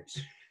years.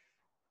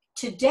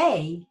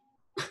 Today,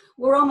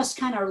 we're almost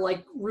kind of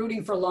like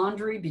rooting for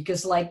laundry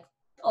because like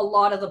a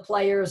lot of the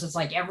players, it's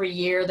like every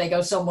year they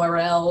go somewhere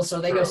else or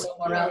they go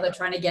somewhere else. They're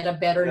trying to get a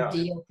better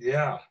deal.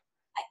 Yeah.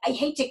 I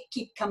hate to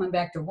keep coming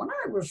back to when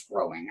I was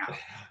growing up,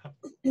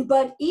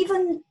 but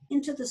even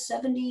into the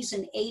 70s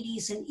and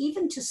 80s, and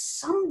even to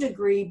some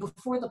degree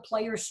before the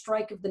players'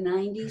 strike of the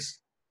 90s,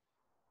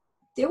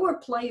 there were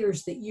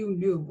players that you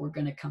knew were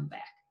going to come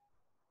back.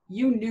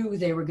 You knew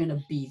they were going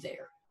to be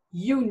there.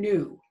 You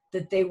knew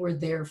that they were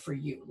there for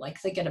you. Like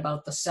thinking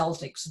about the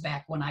Celtics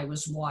back when I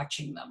was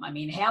watching them. I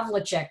mean,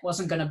 Havlicek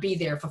wasn't going to be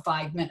there for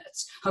 5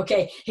 minutes.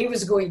 Okay. He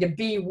was going to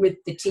be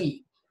with the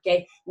team.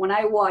 Okay. When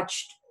I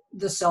watched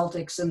the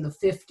Celtics in the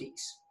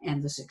 50s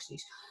and the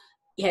 60s,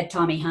 you had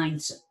Tommy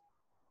Heinsohn.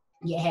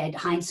 You had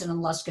Heinsohn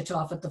and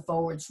Luskatov at the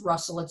forwards,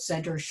 Russell at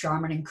center,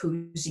 Sharman and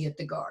Kuzi at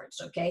the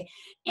guards. Okay.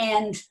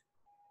 And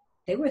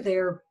they were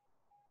there.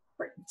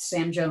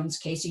 Sam Jones,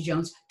 Casey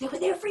Jones, they were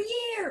there for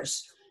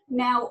years.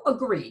 Now,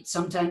 agreed,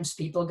 sometimes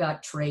people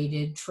got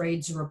traded.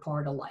 Trades are a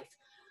part of life.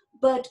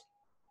 But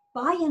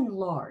by and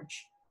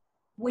large,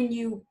 when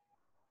you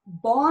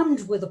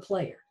bond with a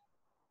player,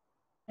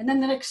 and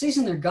then the next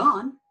season they're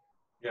gone,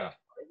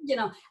 you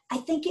know, I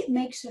think it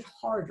makes it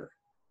harder.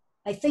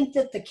 I think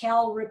that the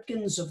Cal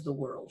Ripkens of the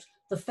world,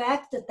 the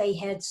fact that they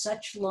had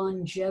such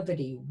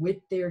longevity with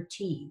their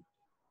team,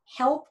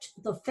 helped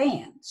the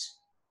fans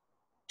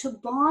to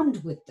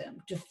bond with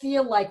them, to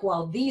feel like,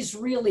 well, these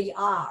really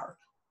are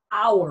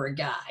our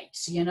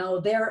guys, you know,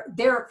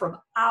 they're from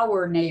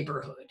our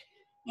neighborhood.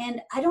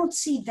 And I don't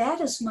see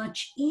that as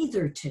much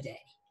either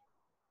today.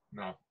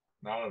 No,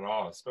 not at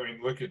all. I mean,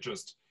 look at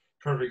just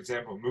perfect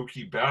example,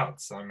 Mookie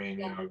Betts. I mean,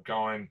 you know,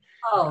 going.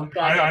 Oh,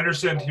 God. I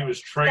understand he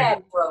was traded.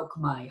 That broke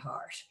my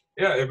heart.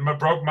 Yeah, it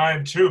broke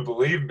mine too.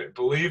 Believe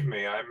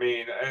me. I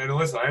mean, and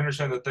listen, I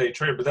understand that they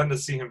traded, but then to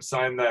see him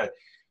sign that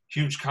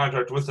huge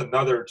contract with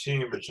another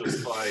team, it's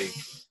just like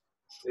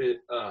it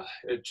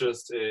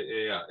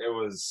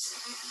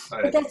was.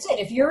 But that's it.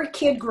 If you're a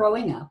kid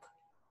growing up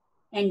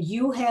and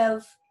you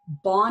have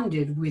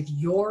bonded with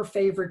your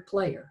favorite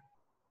player,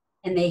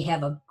 and they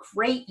have a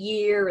great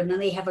year, and then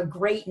they have a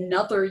great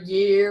another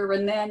year,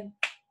 and then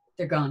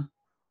they're gone.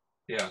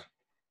 Yeah.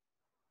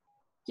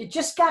 You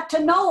just got to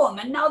know them,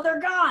 and now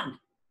they're gone.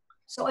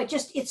 So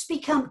it's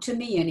become, to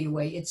me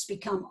anyway, it's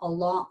become a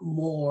lot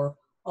more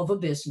of a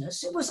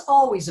business. It was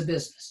always a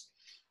business.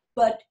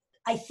 But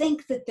I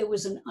think that there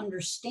was an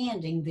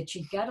understanding that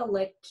you got to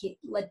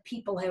let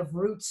people have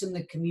roots in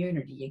the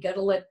community. You got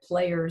to let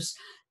players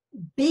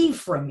be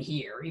from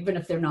here, even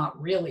if they're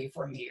not really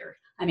from here.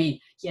 I mean,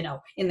 you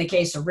know, in the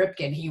case of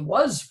Ripken, he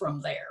was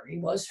from there. He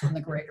was from the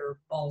greater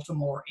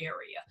Baltimore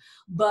area.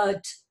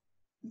 But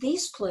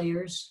these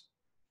players,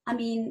 I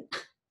mean,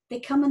 they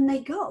come and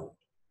they go.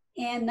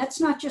 And that's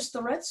not just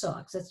the Red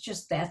Sox.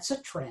 That's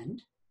a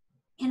trend.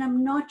 And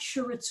I'm not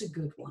sure it's a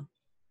good one.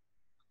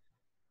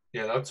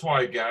 Yeah, that's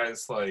why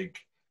guys like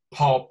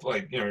Paul,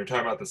 like, you know, you're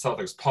talking about the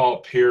Celtics, Paul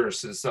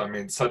Pierce is, I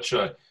mean, such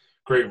a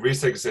great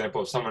recent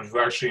example of someone who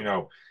actually, you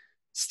know,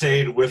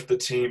 stayed with the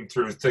team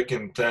through thick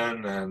and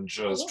thin and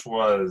just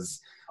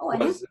was. Oh, I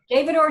know.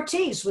 David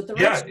Ortiz with the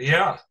Red Sox.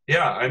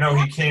 Yeah. I know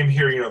he came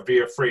here, you know,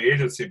 via free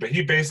agency, but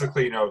he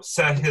basically, you know,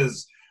 set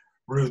his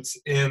roots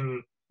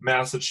in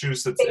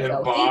Massachusetts, in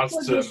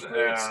Boston,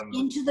 and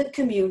into the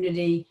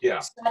community. Yeah.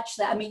 Such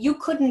that, I mean, you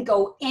couldn't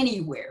go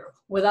anywhere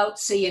without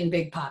seeing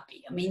Big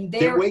Papi. I mean,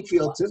 Tim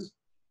Wakefield too.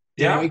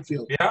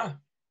 Wakefield. Yeah.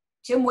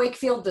 Tim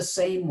Wakefield the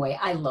same way.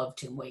 I love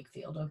Tim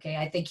Wakefield. Okay,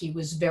 I think he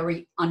was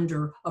very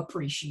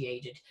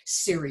underappreciated.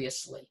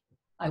 Seriously,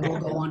 I will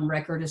go on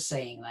record as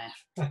saying that.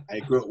 I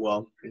agree.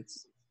 Well,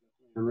 it's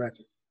on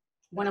record.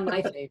 One of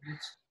my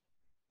favorites.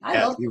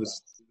 He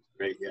was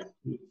great. Yeah,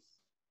 he was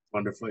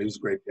wonderful. He was a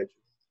great pitcher.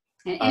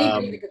 And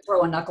anybody that could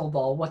throw a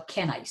knuckleball, what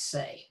can I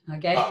say?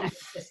 Okay,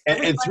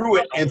 and threw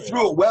it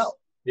well.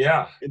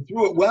 Yeah, and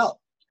threw it well.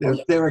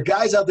 There are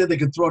guys out there that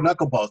can throw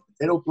knuckleballs, but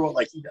they don't throw it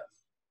like he does.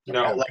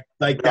 No,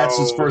 that's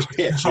his first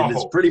pitch, and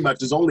it's pretty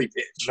much his only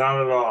pitch.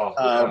 Not at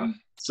all.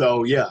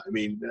 So yeah, I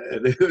mean,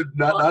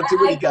 not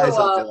too many guys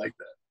out there like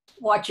that.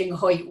 Watching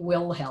Hoyt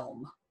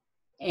Wilhelm,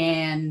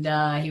 and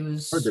he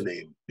was. Heard the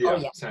name? Yeah,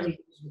 he was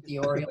with the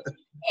Orioles,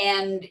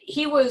 and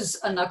he was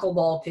a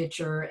knuckleball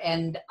pitcher,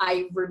 and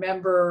I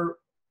remember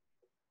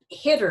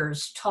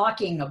hitters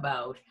talking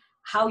about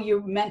how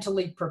you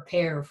mentally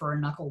prepare for a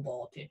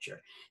knuckleball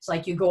pitcher. It's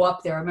like you go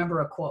up there. I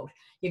remember a quote.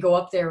 You go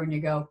up there and you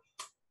go,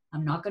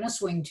 I'm not going to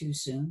swing too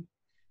soon.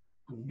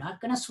 I'm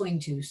not going to swing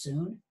too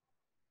soon.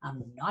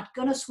 I'm not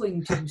going to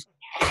swing too soon.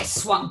 I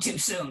swung too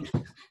soon.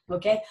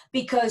 Okay?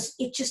 Because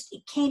it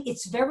can't,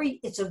 it's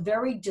a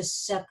very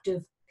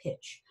deceptive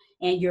pitch.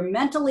 And you're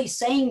mentally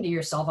saying to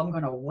yourself, I'm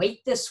going to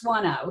wait this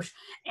one out.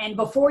 And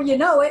before you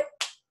know it,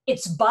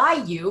 it's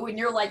by you. And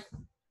you're like,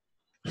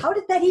 how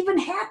did that even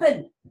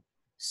happen?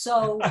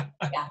 So,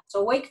 yeah.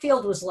 So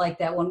Wakefield was like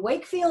that. When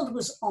Wakefield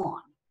was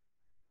on,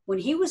 when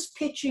he was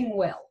pitching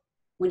well,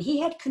 when he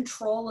had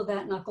control of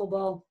that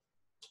knuckleball,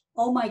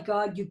 oh my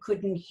God, you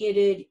couldn't hit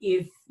it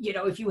if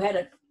you had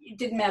it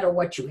didn't matter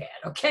what you had,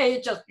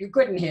 okay? You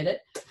couldn't hit it.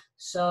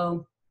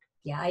 So,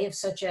 yeah, I have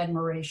such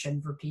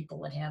admiration for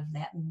people that have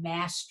that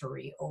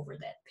mastery over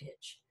that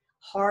pitch.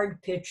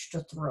 Hard pitch to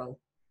throw.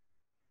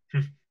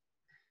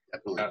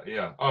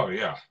 Yeah. Oh,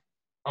 yeah.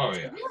 You're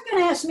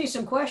going to ask me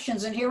some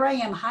questions, and here I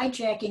am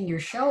hijacking your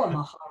show. I'm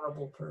a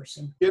horrible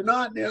person. You're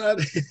not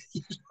hijacking.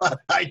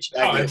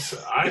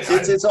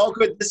 It's all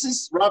good. This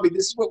is Robbie.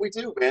 This is what we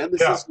do, man.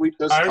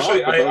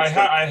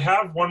 I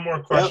have one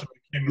more question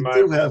that came to mind.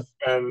 You do have,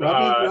 and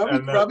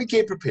Robbie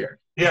came prepared.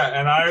 Yeah,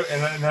 and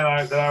then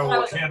I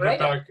will hand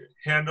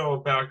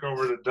it back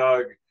over to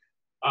Doug.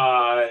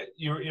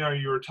 You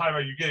were talking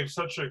about, you gave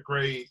such a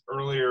great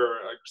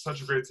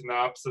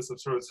synopsis of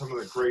sort of some of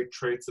the great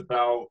traits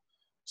about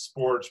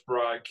sports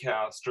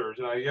broadcasters,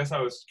 and I guess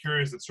I was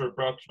curious, it sort of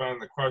brought to mind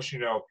the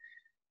question,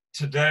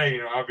 today,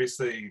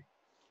 obviously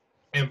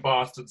in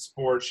Boston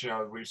sports,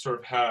 we've sort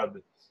of had,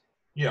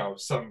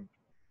 some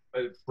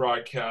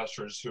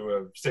broadcasters who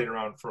have stayed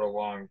around for a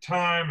long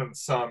time and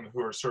some who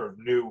are sort of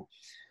new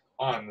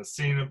on the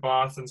scene in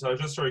Boston. So I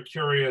was just sort of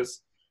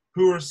curious,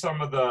 who are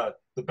some of the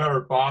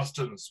better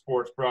Boston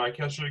sports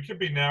broadcasters? It could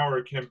be now, or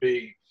it can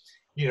be,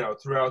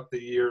 throughout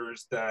the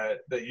years that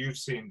you've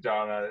seen,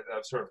 Donna, that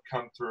have sort of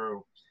come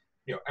through,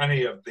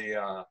 any of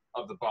the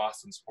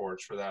Boston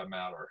sports for that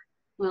matter.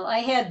 Well, I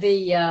had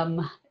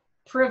the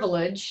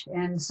privilege,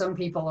 and some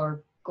people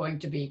are going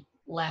to be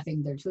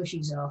laughing their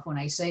tushies off when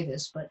I say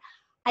this, but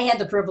I had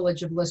the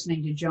privilege of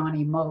listening to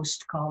Johnny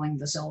Most calling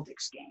the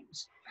Celtics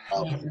games.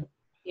 And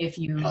if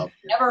you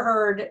never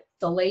heard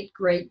the late,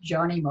 great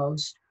Johnny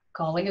Most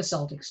calling a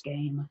Celtics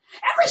game,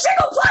 every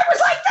single play was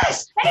like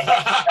this! And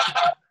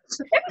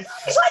it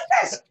was like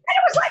this! And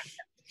it was like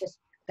this.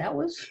 That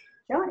was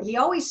Johnny. He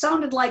always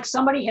sounded like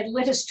somebody had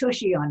lit his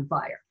tushy on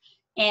fire.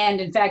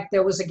 And in fact,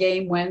 there was a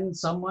game when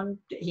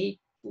he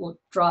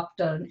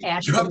dropped an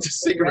ash. He dropped a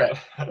cigarette.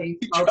 He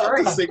dropped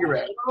a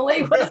cigarette.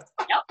 Yep.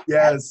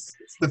 Yes,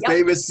 it's the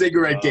famous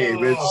cigarette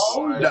game. It's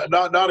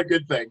not a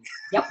good thing.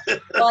 Yep,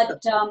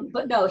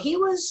 but no, he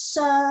was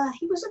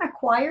an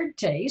acquired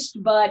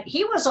taste, but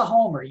he was a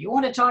homer. You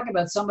want to talk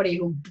about somebody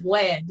who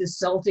bled the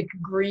Celtic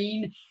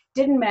green?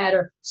 Didn't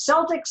matter.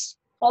 Celtics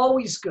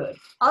always good.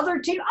 Other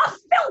team, a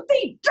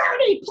filthy,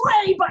 dirty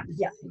play, but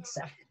yeah,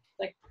 exactly.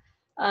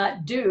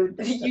 Dude,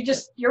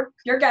 your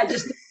guy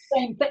just did the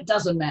same thing.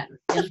 Doesn't matter.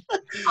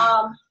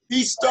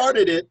 He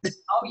started it.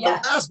 Oh yeah.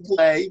 The last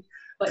play.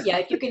 But yeah,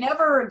 if you can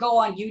ever go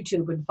on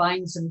YouTube and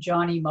find some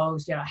Johnny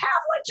Most,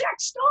 Havlicek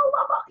stole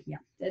the ball. Yeah,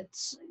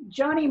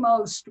 Johnny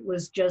Most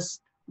was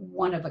just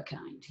one of a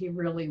kind. He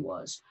really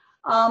was.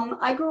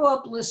 I grew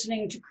up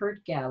listening to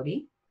Kurt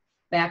Gowdy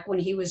back when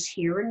he was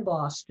here in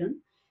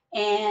Boston,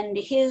 and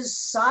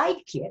his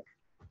sidekick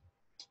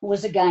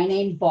was a guy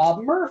named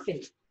Bob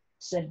Murphy,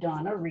 said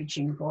Donna,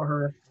 reaching for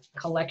her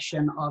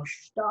collection of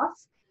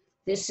stuff.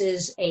 This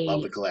is a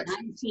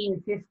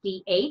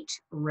 1958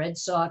 Red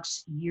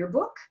Sox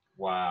yearbook.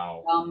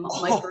 Wow.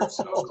 My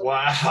personal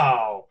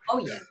wow. Oh,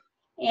 yeah.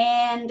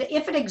 And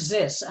if it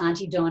exists,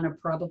 Auntie Donna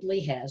probably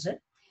has it.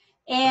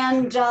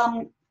 And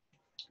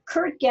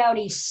Kurt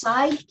Gowdy's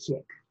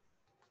sidekick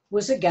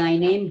was a guy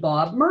named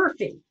Bob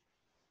Murphy.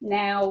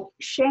 Now,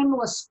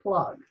 shameless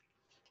plug.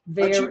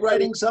 Aren't you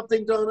writing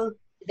something, Donna?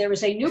 There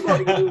is a new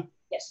book.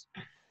 Yes.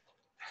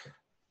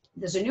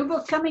 There's a new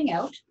book coming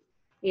out.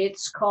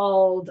 It's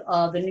called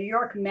The New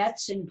York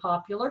Mets in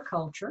Popular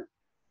Culture.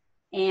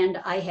 And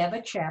I have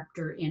a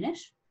chapter in it.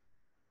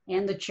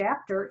 And the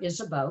chapter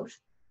is about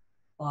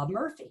Bob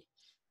Murphy.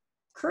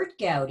 Kurt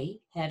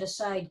Gowdy had a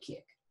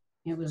sidekick.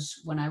 It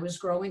was when I was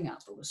growing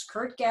up. It was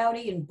Kurt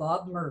Gowdy and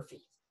Bob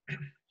Murphy.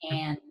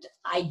 And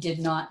I did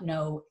not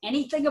know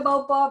anything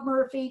about Bob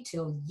Murphy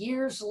till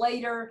years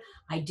later.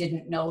 I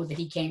didn't know that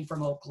he came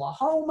from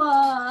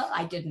Oklahoma.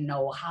 I didn't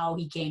know how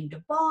he came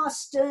to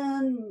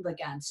Boston, the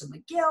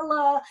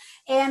Gansa-McGilla.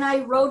 And I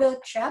wrote a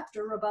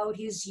chapter about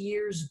his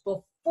years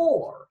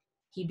before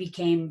he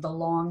became the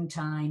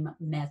longtime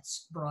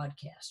Mets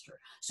broadcaster.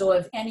 So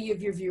if any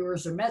of your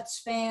viewers are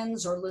Mets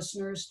fans or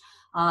listeners,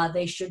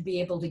 they should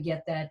be able to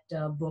get that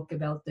book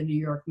about the New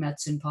York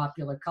Mets in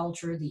popular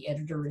culture. The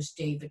editor is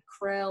David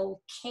Krell,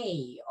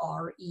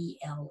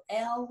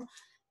 Krell,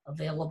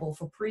 available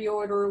for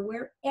pre-order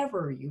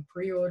wherever you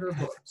pre-order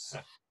books.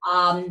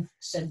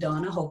 Said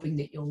Donna, hoping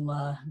that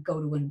you'll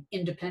go to an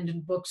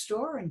independent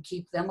bookstore and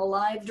keep them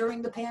alive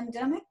during the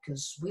pandemic,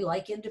 because we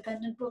like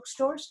independent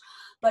bookstores.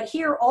 But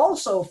here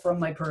also from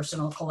my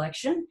personal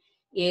collection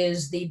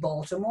is the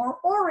Baltimore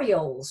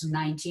Orioles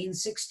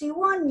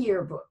 1961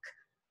 yearbook.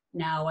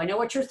 Now, I know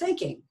what you're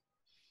thinking.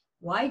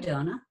 Why,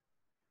 Donna?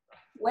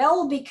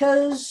 Well,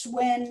 because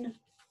when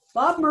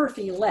Bob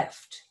Murphy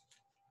left,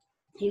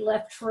 he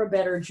left for a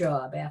better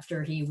job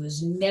after he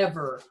was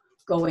never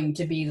going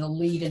to be the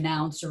lead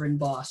announcer in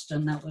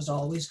Boston. That was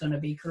always going to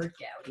be Kurt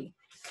Gowdy.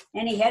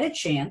 And he had a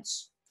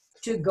chance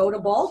to go to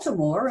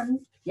Baltimore and,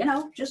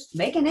 just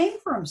make a name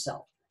for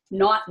himself,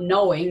 not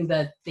knowing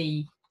that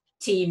the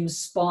team's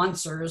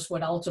sponsors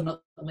would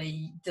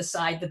ultimately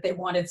decide that they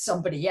wanted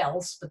somebody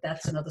else, but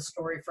that's another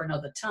story for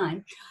another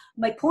time.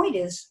 My point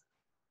is,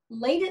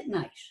 late at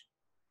night,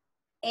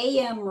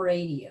 AM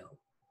radio,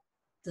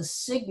 the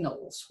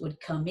signals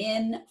would come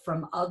in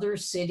from other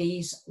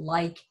cities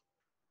like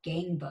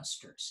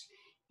gangbusters.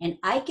 And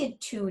I could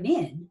tune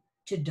in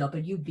to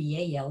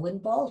WBAL in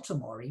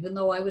Baltimore, even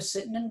though I was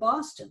sitting in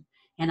Boston.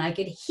 And I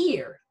could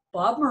hear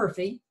Bob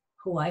Murphy,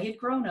 who I had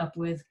grown up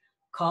with,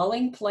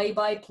 calling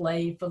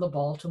play-by-play for the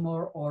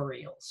Baltimore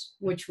Orioles,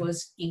 which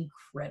was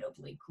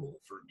incredibly cool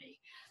for me.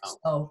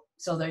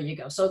 So there you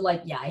go. So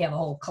I have a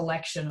whole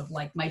collection of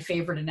my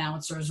favorite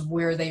announcers,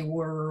 where they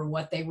were,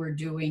 what they were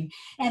doing.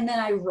 And then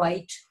I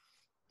write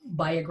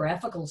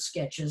biographical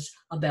sketches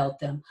about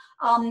them.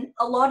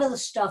 A lot of the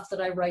stuff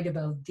that I write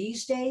about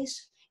these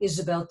days is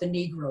about the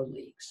Negro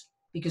Leagues,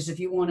 because if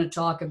you want to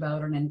talk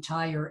about an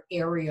entire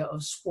area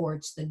of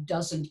sports that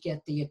doesn't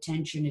get the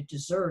attention it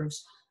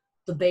deserves,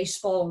 the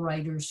baseball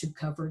writers who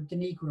covered the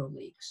Negro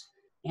Leagues.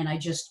 And I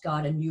just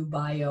got a new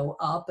bio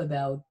up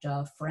about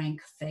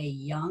Frank Fay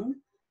Young.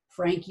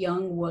 Frank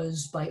Young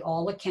was, by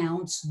all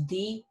accounts,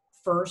 the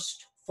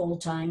first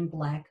full-time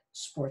Black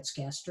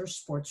sportscaster,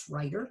 sports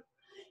writer.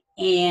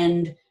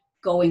 And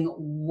going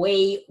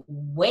way,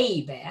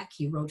 way back,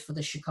 he wrote for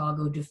the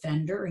Chicago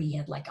Defender. He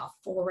had a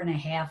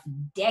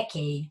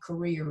 4.5-decade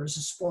career as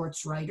a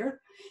sports writer.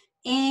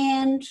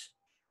 And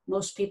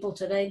most people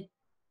today.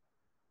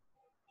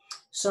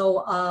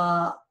 So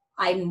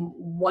I'm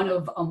one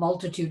of a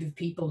multitude of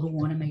people who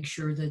want to make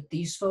sure that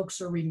these folks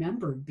are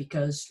remembered,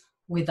 because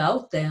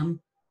without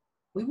them,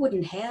 we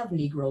wouldn't have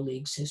Negro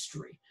Leagues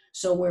history.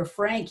 So where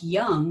Frank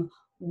Young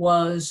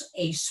was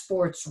a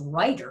sports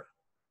writer,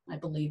 I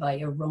believe I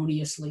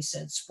erroneously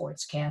said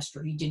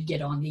sportscaster. He did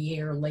get on the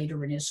air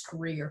later in his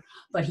career,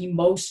 but he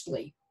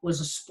mostly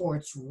was a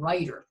sports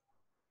writer.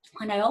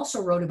 And I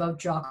also wrote about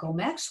Jocko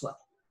Maxwell,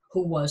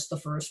 who was the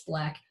first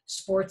Black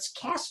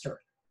sportscaster,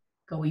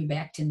 going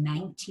back to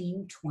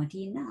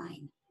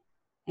 1929.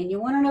 And you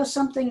want to know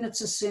something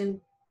that's a sin?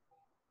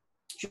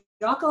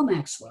 Jocko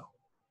Maxwell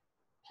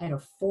had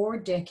a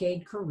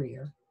 4-decade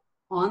career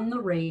on the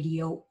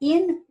radio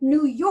in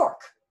New York,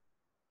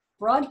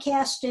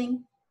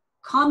 broadcasting,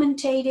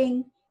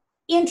 commentating,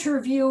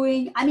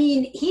 interviewing. I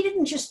mean, he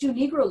didn't just do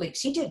Negro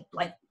Leagues. He did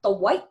the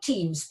white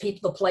teams,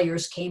 the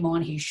players came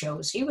on his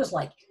shows. He was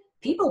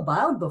people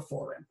bowed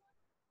before him.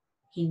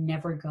 He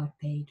never got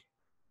paid.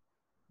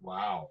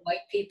 Wow.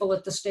 White people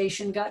at the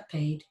station got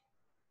paid.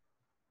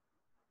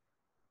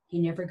 He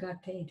never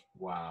got paid.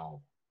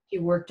 Wow. He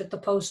worked at the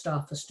post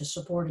office to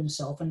support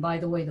himself. And by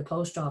the way, the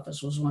post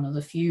office was one of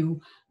the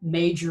few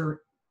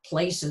major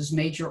places,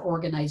 major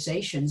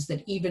organizations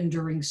that even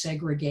during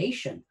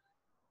segregation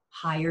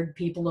hired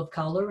people of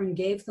color and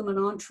gave them an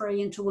entree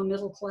into a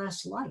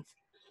middle-class life.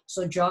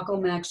 So Jocko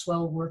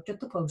Maxwell worked at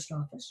the post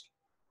office,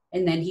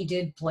 and then he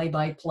did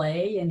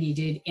play-by-play, and he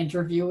did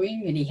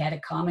interviewing, and he had a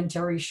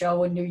commentary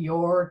show in New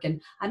York,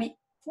 and I mean,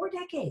 4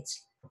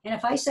 decades. And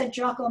if I said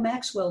Jocko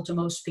Maxwell to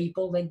most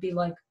people, they'd be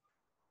like,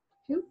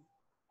 who?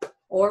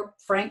 Or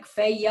Frank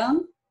Fay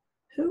Young,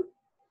 who?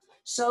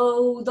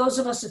 So those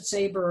of us at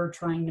Sabre are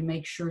trying to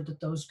make sure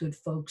that those good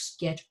folks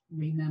get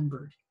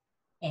remembered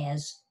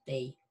as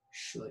they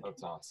should.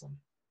 That's awesome.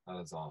 That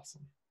is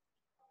awesome.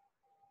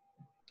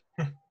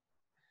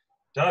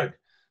 Doug,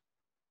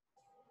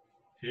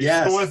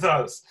 you're still with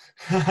us.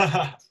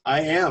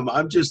 I am.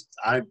 I'm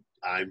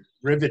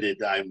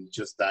riveted. I am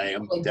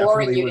definitely definitely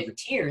boring you with to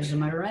tears.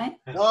 Am I right?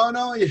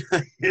 No,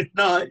 you're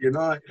not. You're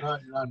not.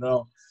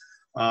 No.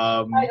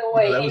 By the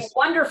way, a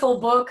wonderful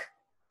book.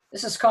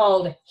 This is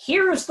called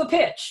Here's the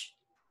Pitch.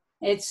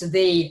 It's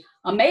the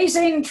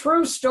amazing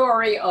true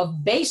story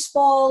of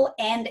baseball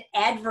and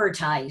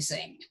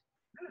advertising.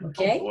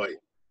 Okay? Oh boy.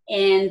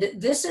 And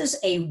this is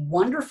a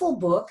wonderful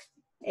book.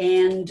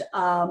 And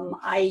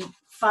I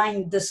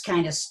find this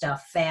kind of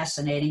stuff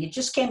fascinating. It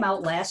just came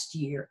out last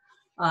year,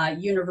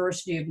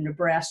 University of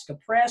Nebraska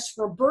Press,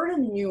 Roberta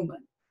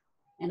Newman.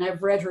 And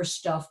I've read her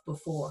stuff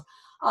before.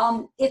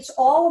 It's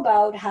all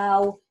about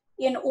how,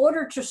 in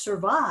order to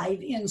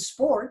survive in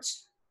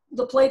sports,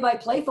 the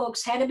play-by-play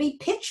folks had to be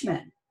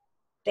pitchmen.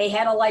 They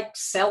had to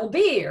sell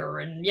beer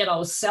and,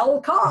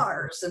 sell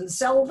cars and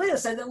sell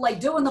this. And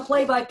doing the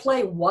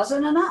play-by-play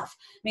wasn't enough.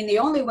 I mean, the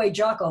only way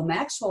Jocko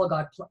Maxwell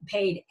got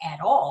paid at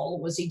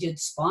all was he did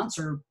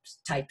sponsor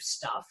type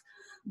stuff.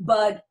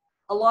 But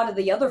a lot of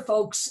the other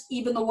folks,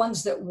 even the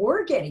ones that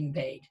were getting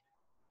paid,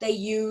 they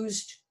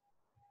used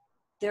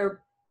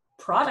their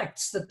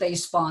products that they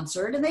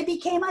sponsored and they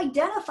became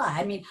identified.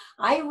 I mean,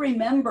 I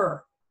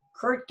remember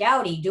Kurt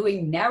Gowdy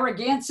doing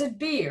Narragansett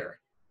beer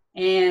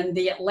and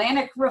the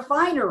Atlantic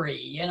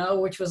Refinery,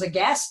 which was a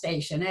gas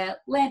station.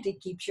 Atlantic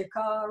keeps your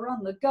car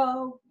on the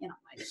go.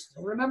 I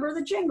still remember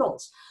the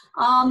jingles.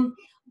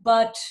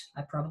 But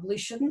I probably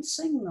shouldn't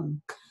sing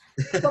them.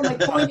 But my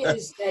point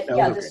is that,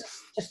 this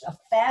is just a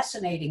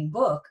fascinating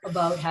book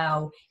about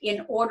how,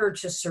 in order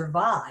to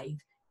survive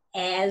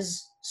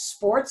as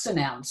sports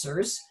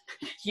announcers,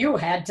 you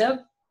had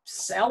to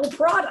sell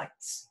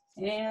products.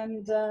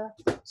 And so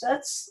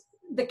that's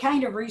the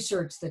kind of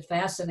research that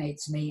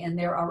fascinates me, and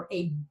there are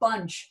a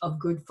bunch of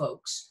good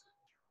folks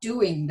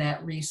doing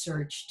that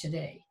research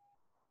today.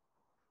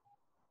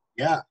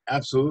 Yeah,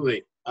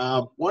 absolutely.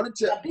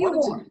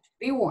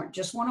 Be warned.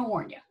 Just want to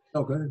warn you.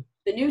 Oh, go ahead.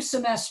 The new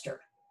semester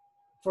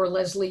for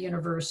Lesley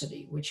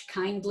University, which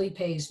kindly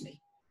pays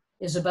me,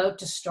 is about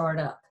to start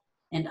up,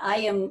 and I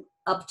am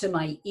up to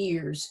my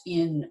ears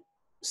in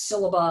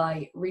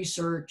syllabi,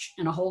 research,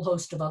 and a whole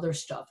host of other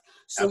stuff.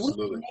 So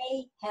Absolutely. We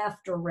may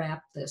have to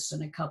wrap this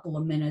in a couple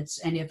of minutes,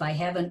 and if I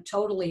haven't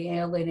totally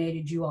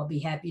alienated you, I'll be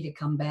happy to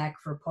come back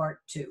for part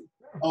 2.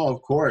 Oh,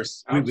 of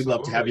course. We'd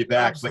love to have you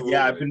back. Absolutely. But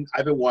yeah,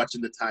 I've been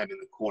watching the time in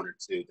the corner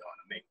too,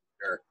 Donna, making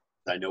sure.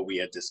 I know we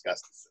had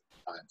discussed this at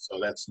the time, so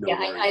that's no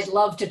worries. I'd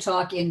love to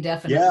talk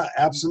indefinitely. Yeah,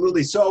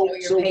 absolutely. So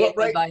you're paying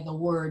me by the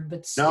word,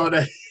 but still.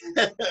 No,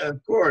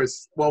 of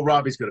course. Well,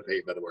 Robbie's going to pay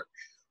you by the word.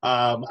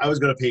 I was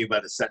going to pay you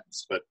by the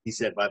sentence, but he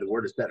said by the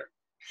word is better.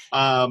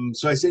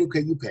 So I said,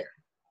 okay, you pay her.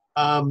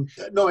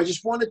 No, I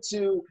just wanted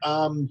to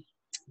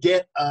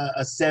get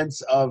a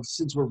sense of,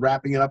 since we're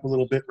wrapping it up a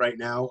little bit right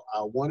now,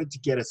 I wanted to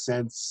get a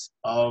sense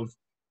of,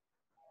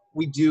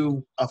 we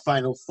do a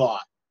final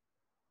thought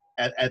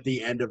at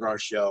the end of our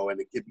show,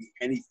 and it could be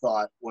any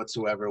thought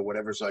whatsoever,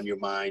 whatever's on your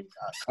mind,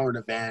 current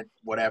event,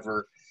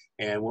 whatever.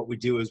 And what we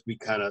do is we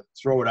kind of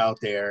throw it out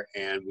there,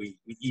 and we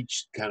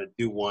each kind of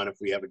do one. If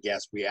we have a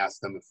guest, we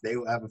ask them if they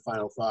have a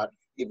final thought.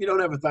 If you don't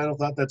have a final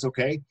thought, that's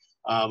okay.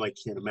 I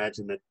can't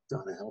imagine that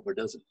Donna Halper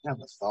doesn't have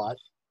a thought,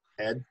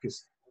 Ed,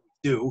 because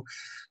we do.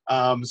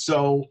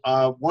 So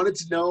wanted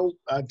to know,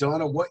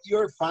 Donna, what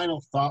your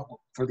final thought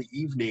for the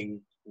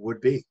evening would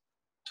be.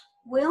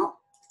 Well,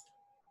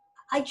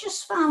 I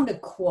just found a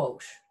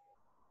quote,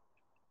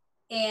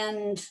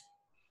 and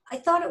I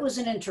thought it was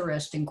an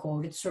interesting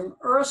quote. It's from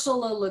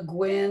Ursula Le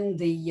Guin,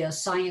 the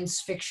science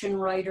fiction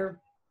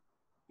writer,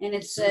 and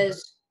it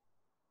says,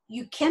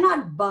 "You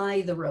cannot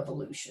buy the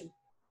revolution.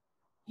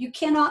 You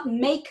cannot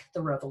make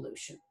the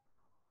revolution.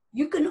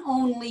 You can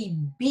only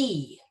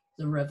be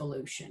the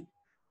revolution.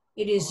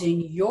 It is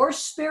in your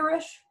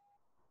spirit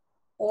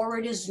or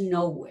it is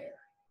nowhere."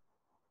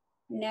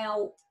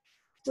 Now,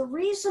 the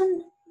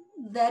reason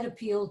that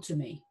appealed to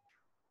me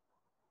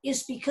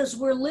is because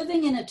we're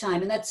living in a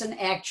time, and that's an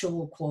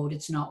actual quote,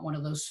 it's not one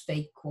of those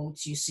fake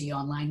quotes you see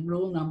online.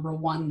 Rule number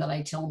 1 that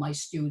I tell my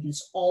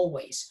students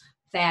always: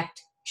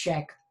 fact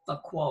check the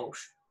quote,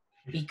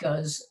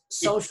 because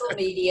social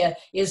media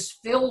is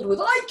filled with,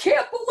 "I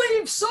can't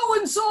believe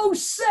so-and-so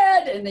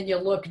said," and then you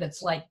look and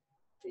it's like,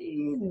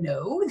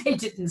 no, they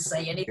didn't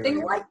say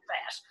anything like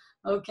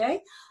that,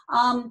 okay?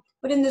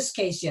 But in this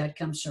case, yeah, it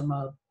comes from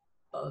a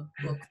book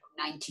from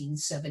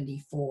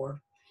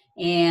 1974,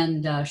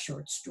 and a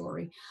short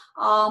story.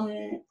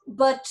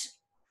 But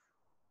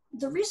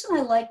the reason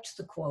I liked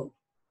the quote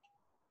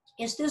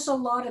is there's a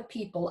lot of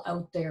people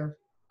out there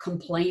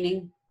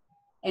complaining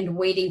and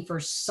waiting for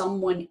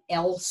someone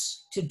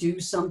else to do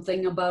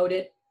something about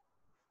it.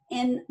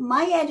 And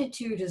my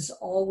attitude has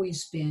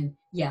always been,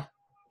 yeah,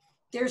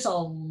 there's a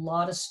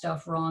lot of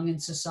stuff wrong in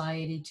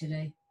society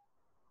today,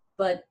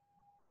 but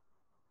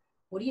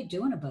what are you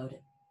doing about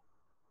it?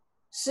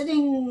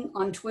 Sitting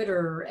on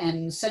Twitter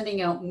and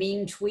sending out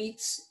mean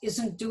tweets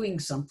isn't doing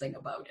something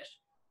about it.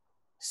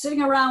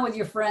 Sitting around with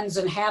your friends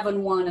and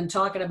having one and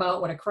talking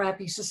about what a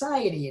crappy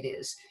society it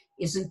is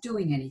isn't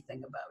doing anything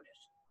about it.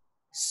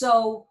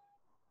 So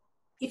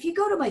if you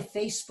go to my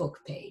Facebook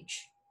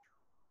page,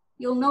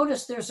 you'll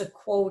notice there's a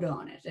quote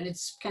on it, and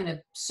it's kind of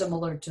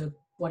similar to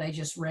what I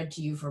just read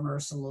to you from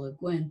Ursula Le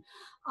Guin.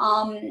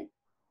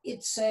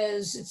 It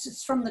says,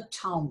 it's from the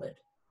Talmud,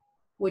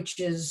 which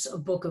is a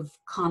book of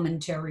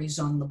commentaries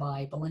on the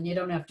Bible, and you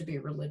don't have to be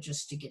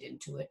religious to get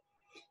into it.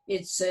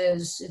 It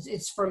says,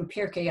 it's from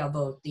Pirkei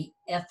Avot, the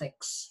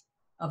ethics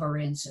of our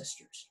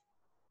ancestors.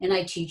 And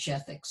I teach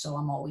ethics, so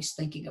I'm always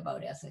thinking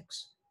about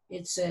ethics.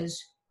 It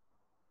says,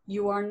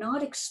 you are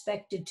not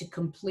expected to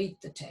complete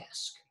the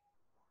task,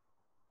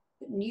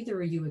 but neither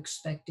are you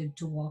expected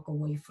to walk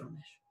away from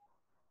it.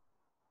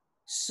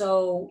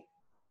 So,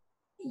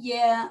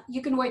 yeah,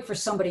 you can wait for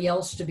somebody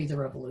else to be the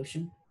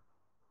revolution.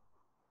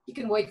 You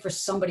can wait for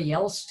somebody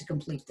else to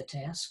complete the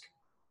task.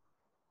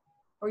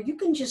 Or you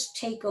can just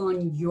take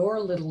on your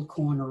little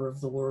corner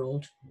of the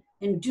world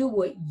and do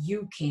what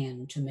you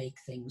can to make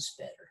things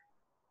better.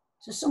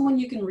 Is there someone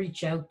you can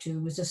reach out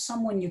to? Is there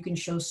someone you can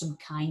show some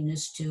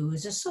kindness to?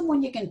 Is there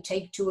someone you can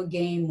take to a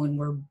game when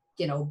we're,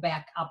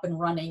 back up and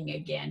running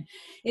again?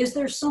 Is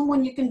there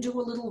someone you can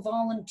do a little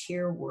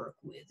volunteer work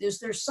with? Is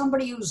there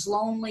somebody who's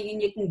lonely and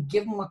you can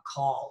give them a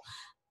call?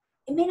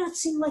 It may not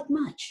seem like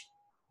much,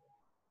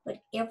 but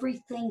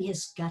everything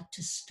has got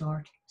to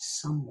start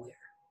somewhere.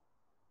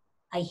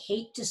 I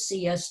hate to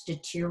see us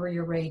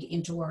deteriorate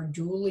into our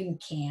dueling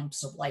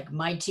camps of like,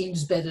 my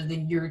team's better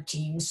than your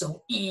team,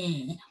 so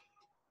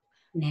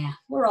Nah,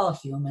 we're all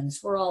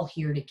humans. We're all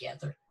here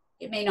together.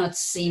 It may not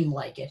seem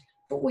like it,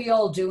 but we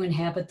all do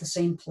inhabit the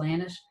same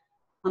planet.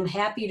 I'm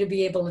happy to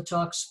be able to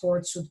talk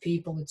sports with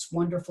people. It's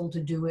wonderful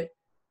to do it.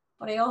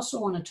 But I also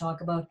want to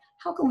talk about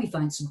how can we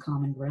find some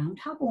common ground?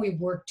 How can we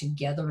work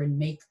together and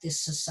make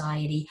this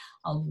society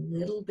a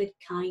little bit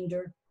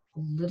kinder, a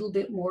little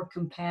bit more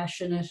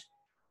compassionate,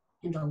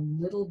 and a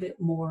little bit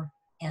more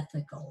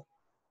ethical?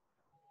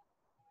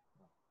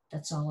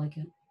 That's all I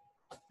get.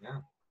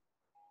 Yeah.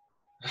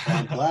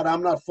 I'm glad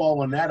I'm not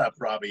following that up,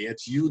 Robbie.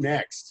 It's you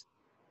next.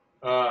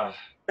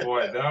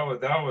 Boy,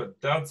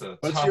 that's a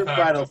What's tough your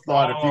act final to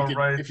thought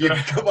follow if you could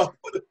come up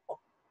with it?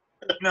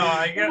 No,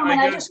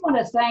 I just want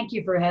to thank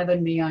you for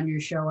having me on your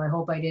show. I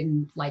hope I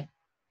didn't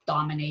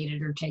dominate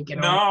it or take it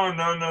over. No.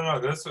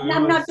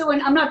 I'm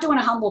not doing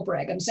a humble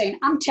brag. I'm saying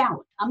I'm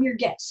talent. I'm your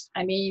guest.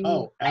 I mean,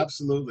 oh,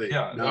 absolutely.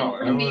 No,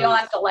 bring me on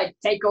to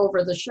take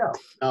over the show.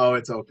 Oh,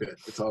 it's all good.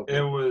 It's all good.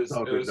 It was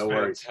No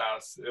worries.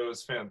 fantastic. It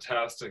was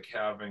fantastic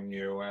having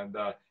you. And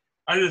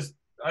I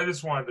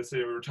just wanted to say,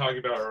 we were talking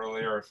about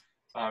earlier.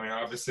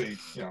 Obviously,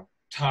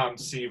 Tom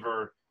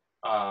Seaver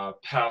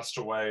passed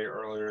away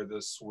earlier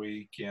this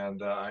week,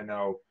 and I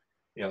know,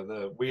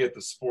 we at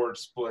the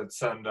Sports Blitz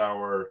send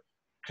our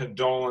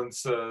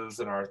condolences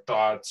and our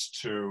thoughts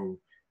to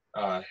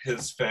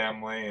his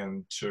family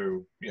and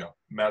to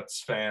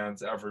Mets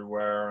fans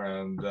everywhere.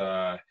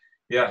 And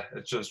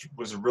it just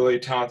was a really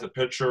talented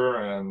pitcher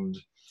and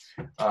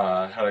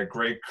had a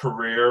great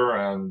career.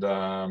 And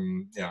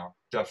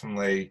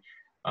definitely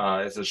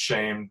it's a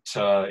shame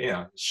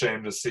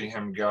to see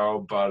him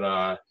go,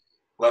 but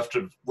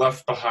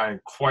left behind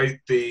quite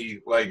the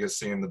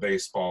legacy in the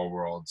baseball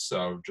world.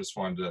 So just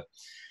wanted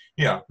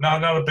to,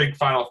 not a big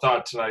final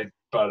thought tonight,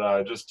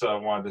 but just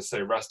wanted to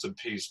say rest in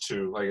peace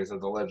to, like I said,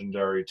 the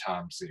legendary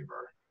Tom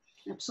Seaver.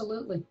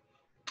 Absolutely.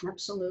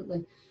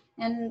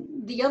 And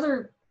the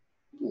other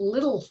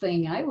little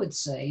thing I would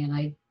say, and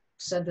I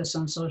said this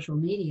on social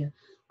media,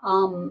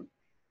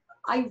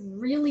 I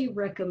really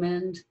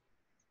recommend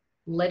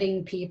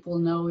letting people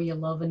know you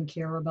love and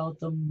care about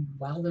them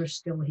while they're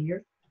still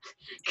here.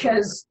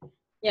 Because,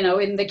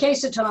 in the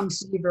case of Tom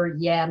Seaver,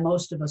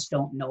 most of us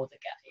don't know the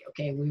guy,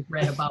 okay? We've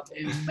read about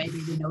him,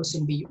 maybe we know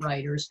some beat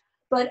writers,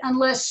 but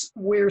unless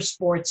we're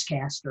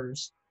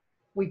sportscasters,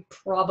 we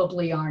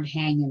probably aren't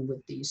hanging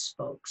with these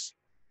folks.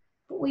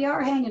 But we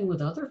are hanging with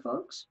other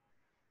folks.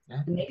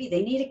 Yeah. And maybe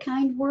they need a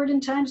kind word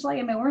in times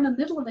like, we're in the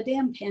middle of a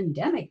damn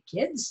pandemic,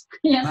 kids,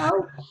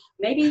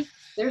 Maybe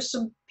there's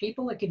some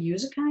people that could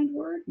use a kind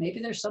word. Maybe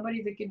there's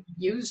somebody that could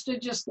use to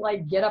just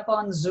get up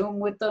on Zoom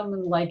with them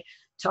and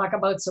talk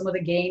about some of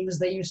the games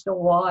they used to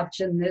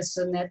watch and this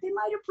and that. They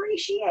might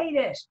appreciate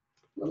it.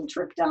 A little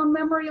trip down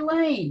memory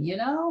lane,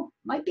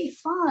 might be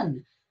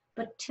fun.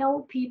 But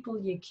tell people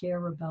you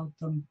care about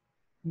them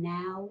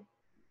now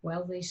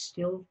while they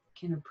still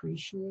can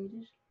appreciate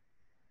it.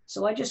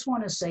 So I just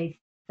want to say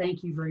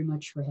thank you very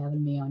much for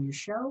having me on your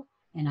show,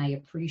 and I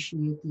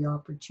appreciate the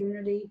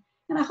opportunity,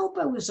 and I hope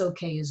I was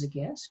okay as a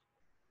guest.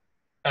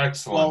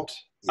 Excellent. Well,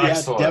 yeah,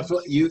 Excellent.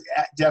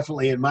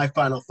 definitely. And my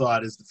final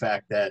thought is the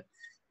fact that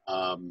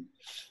I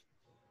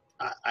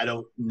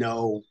don't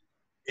know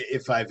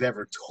if I've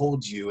ever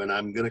told you, and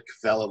I'm going to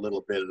cavell a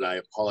little bit, and I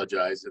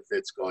apologize if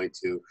it's going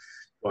to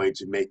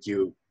make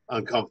you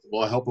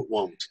uncomfortable. I hope it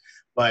won't.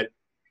 But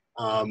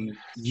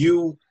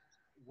you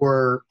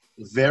were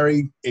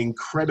very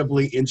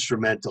incredibly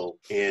instrumental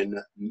in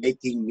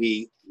making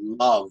me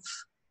love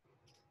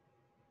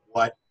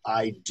what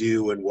I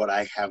do and what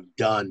I have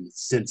done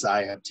since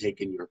I have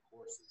taken your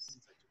courses,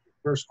 since I took your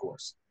first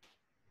course,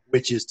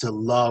 which is to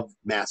love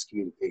mass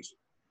communication.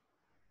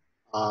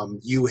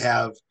 You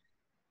have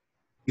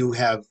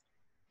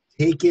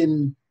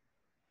taken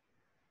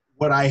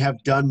what I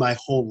have done my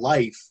whole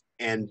life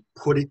and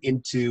put it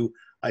into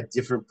a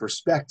different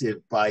perspective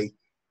by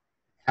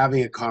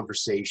having a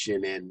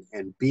conversation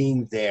and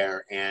being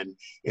there. And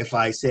if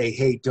I say,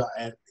 hey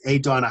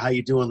Donna, how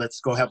you doing?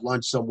 Let's go have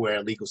lunch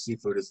somewhere. Legal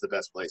Seafood is the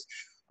best place.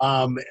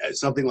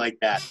 Something like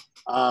that.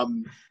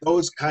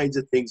 Those kinds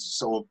of things are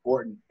so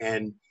important.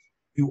 And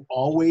you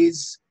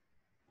always,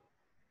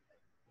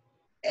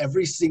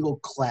 every single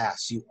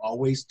class, you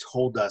always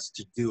told us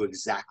to do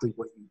exactly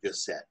what you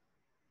just said,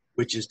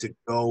 which is to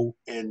go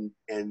and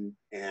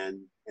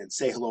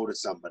say hello to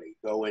somebody,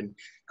 go and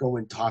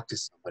talk to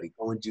somebody,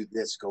 go and do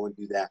this, go and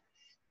do that,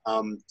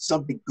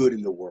 something good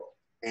in the world.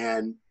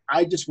 And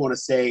I just want to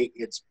say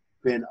it's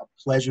been a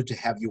pleasure to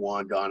have you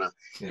on, Donna.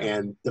 Yeah.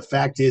 And the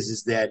fact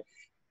is that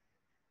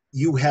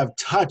you have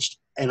touched,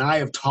 and I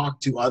have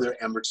talked to other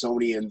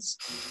Emersonians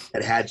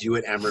that had you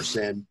at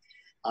Emerson.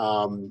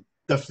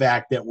 The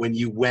fact that when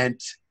you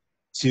went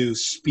to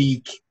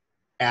speak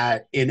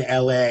in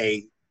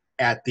LA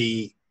at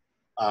the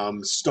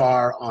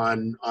Star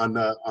on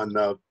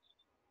the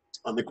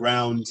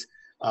ground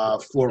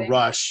for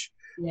Rush,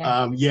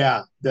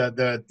 the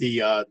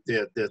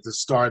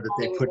star that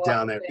they put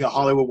down there, the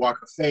Hollywood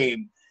Walk of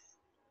Fame.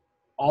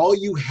 All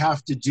you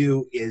have to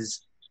do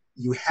is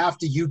you have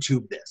to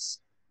YouTube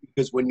this,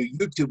 because when you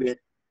YouTube it,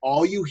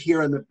 all you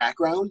hear in the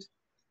background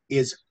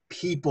is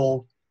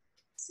people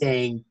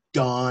saying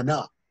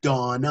Donna,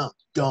 Donna,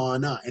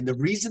 Donna. And the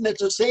reason that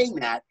they're saying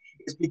that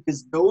is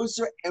because those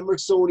are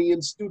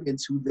Emersonian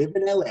students who live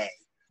in LA,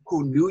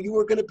 who knew you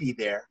were going to be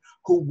there,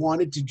 who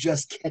wanted to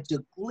just catch a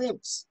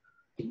glimpse,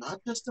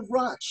 not just of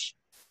Rush,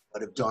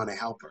 but of Donna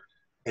Halper.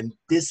 And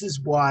this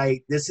is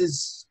why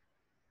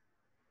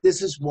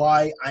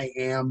I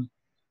am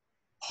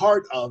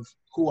part of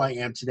who I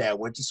am today. I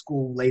went to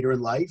school later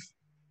in life,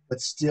 but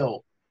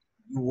still,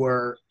 you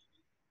were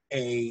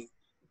an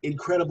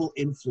incredible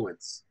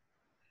influence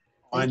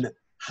on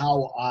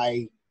how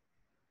I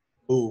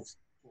move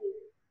forward.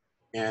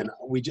 And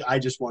I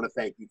just want to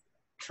thank you.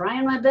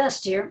 Trying my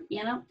best here,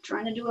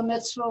 trying to do a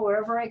mitzvah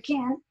wherever I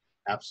can.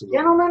 Absolutely.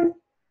 Gentlemen,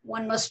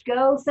 one must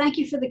go. Thank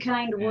you for the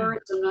kind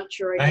words. I'm not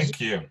sure I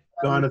Thank you.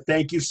 Donna,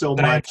 thank you so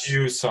much. Thank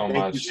you so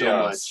much.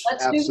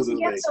 Let's do this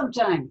again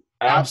sometime.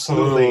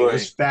 Absolutely. It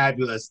was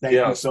fabulous. Thank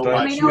you so much.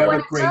 Let me know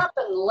when it's up,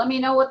 and let me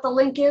know what the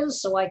link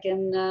is so I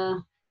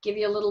can give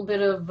you a little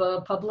bit of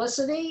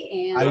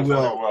publicity. And I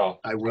will.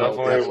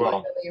 Definitely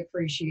will. Really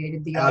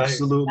appreciated the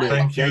Absolutely.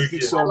 Thank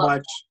you so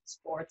much.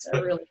 Sports. I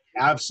really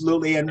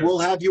absolutely, and we'll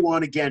have you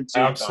on again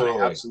too. Absolutely.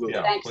 Donna. Absolutely.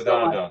 Yeah. Thanks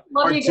so much.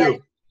 Love you guys.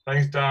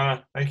 Thanks,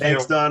 Donna.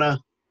 Thanks, Donna.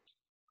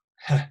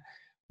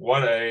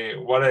 What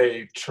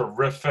a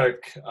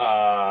terrific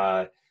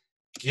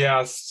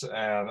guest,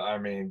 and I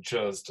mean,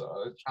 just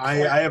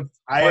I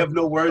have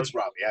no words,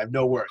 Robbie. I have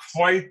no words.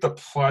 Quite the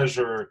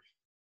pleasure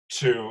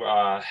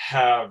to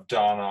have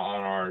Donna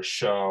on our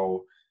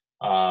show.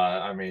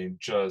 I mean,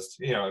 just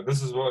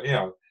this is what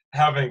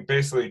having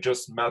basically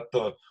just met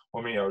the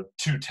woman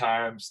 2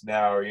 times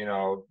now.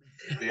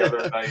 The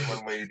other night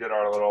when we did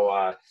our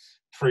little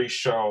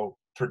pre-show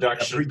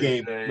production,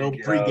 pre-game, no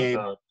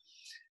pre-game.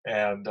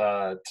 And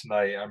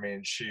tonight, I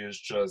mean, she is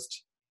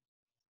just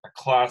a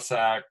class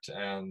act,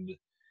 and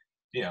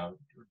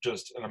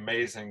just an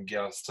amazing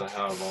guest to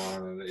have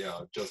on. And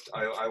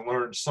I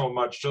learned so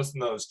much just in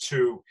those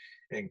 2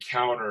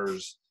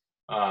 encounters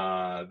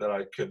that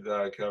I could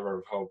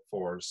ever hope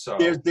for. So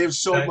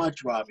there's so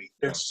much, Robbie.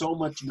 There's so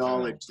much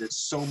knowledge. There's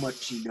so much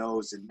she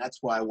knows, and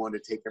that's why I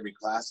wanted to take every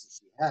class that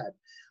she had,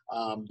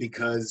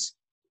 because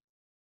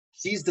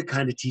she's the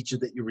kind of teacher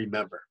that you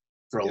remember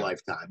for a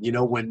lifetime.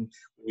 When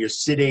you're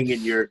sitting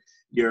and you're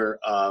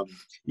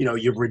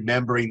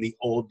remembering the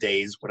old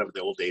days, whatever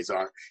the old days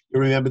are. You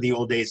remember the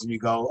old days, and you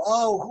go,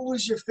 "Oh, who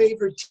was your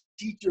favorite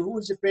teacher? Who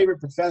was your favorite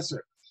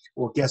professor?"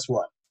 Well, guess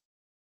what?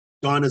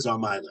 Donna's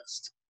on my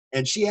list,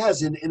 and she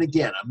has. And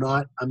again, I'm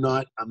not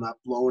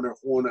blowing her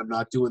horn. I'm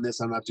not doing this.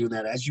 I'm not doing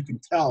that. As you can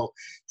tell,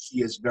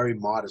 she is very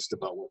modest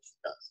about what she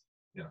does.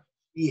 Yeah,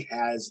 she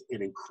has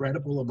an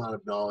incredible amount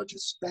of knowledge,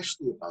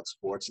 especially about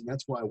sports, and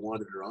that's why I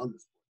wanted her on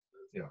this.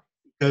 Yeah.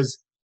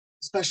 Because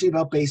especially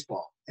about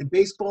baseball. And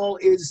baseball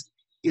is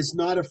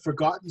not a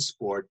forgotten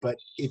sport, but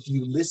if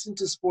you listen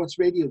to sports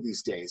radio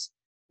these days,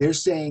 they're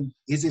saying,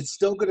 is it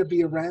still going to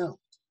be around?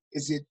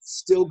 Is it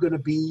still going to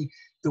be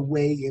the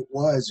way it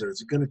was, or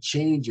is it going to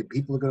change and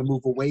people are going to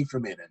move away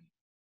from it? And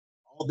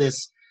all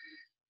this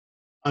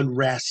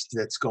unrest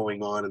that's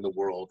going on in the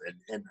world,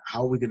 and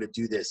how are we going to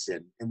do this,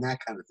 and that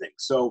kind of thing.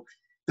 So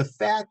the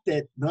fact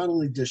that not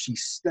only does she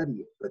study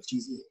it, but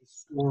she's a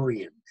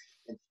historian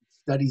and she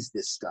studies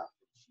this stuff.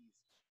 She's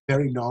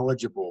very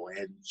knowledgeable,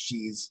 and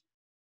she's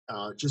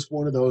just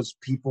one of those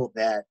people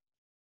that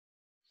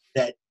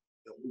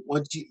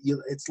once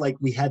it's like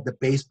we had the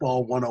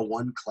baseball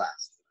 101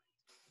 class.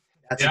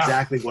 That's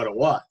exactly what it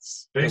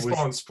was.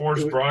 Baseball and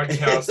sports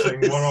broadcasting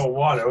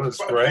 101. It was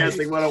great.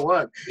 Broadcasting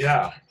 101.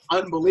 Yeah.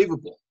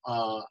 Unbelievable.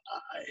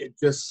 It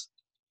just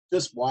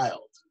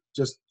wild.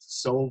 Just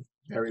so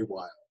very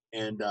wild.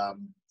 And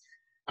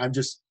I'm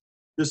just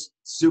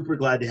super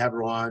glad to have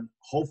her on.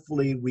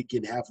 Hopefully we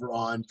can have her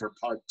on for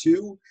part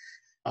 2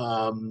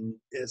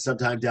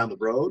 sometime down the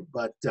road.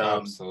 But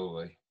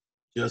absolutely.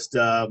 Just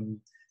a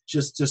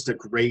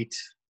great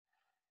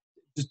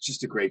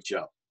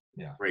show.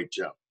 Yeah. Great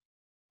show.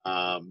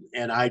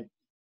 And I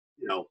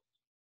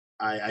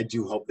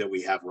do hope that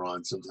we have her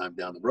on sometime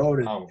down the road.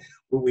 And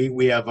we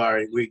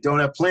don't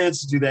have plans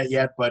to do that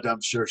yet, but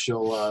I'm sure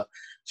she'll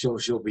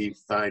be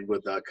fine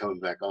with coming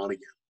back on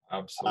again.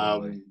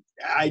 Absolutely.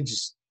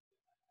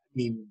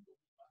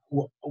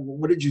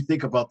 What did you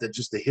think about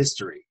the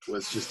history? It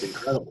was just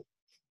incredible.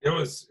 It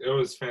was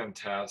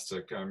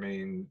fantastic. I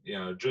mean,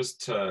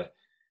 just to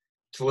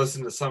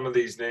listen to some of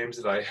these names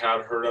that I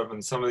had heard of,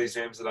 and some of these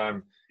names that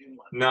I'm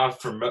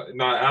not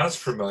as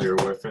familiar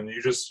with, and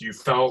you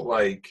felt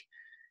like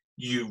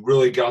you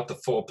really got the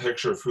full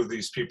picture of who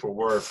these people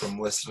were from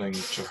listening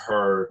to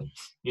her,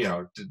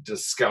 to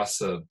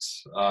discuss it.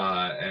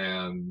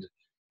 And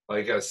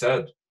like I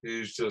said,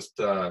 it's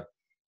just,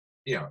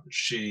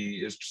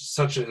 she is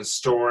such a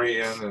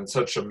historian and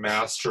such a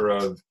master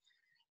of,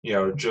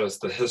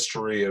 just the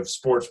history of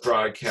sports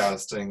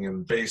broadcasting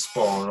and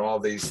baseball and all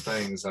these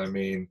things. I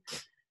mean,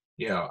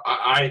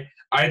 I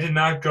did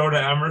not go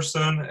to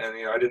Emerson,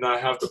 and I did not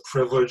have the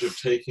privilege of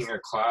taking a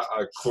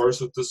course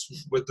with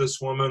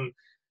this woman.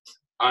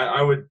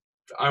 I would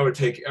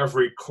take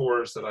every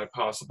course that I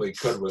possibly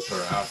could with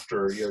her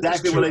after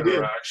exactly just what I did.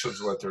 Interactions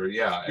with her.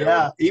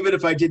 Even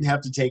if I didn't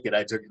have to take it,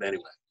 I took it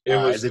anyway. It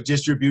was as a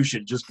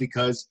distribution, just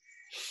because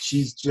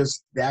she's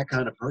just that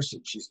kind of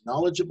person. She's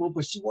knowledgeable,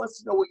 but she wants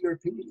to know what your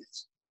opinion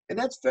is, and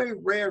that's very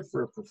rare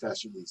for a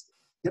professor these days.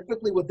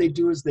 Typically what they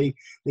do is they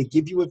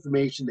give you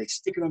information, they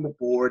stick it on the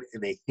board,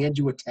 and they hand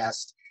you a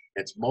test.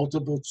 It's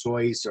multiple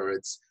choice, or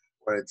it's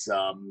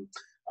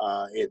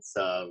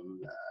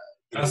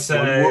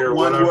essay or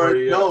one whatever. word.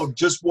 Yeah. No,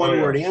 just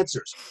one word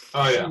answers.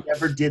 Oh, she yeah.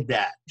 never did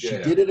that. She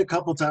did it a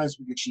couple times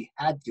because she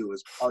had to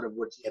as part of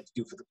what she had to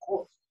do for the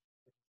course.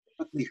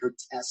 Typically her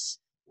tests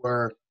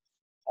were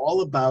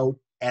all about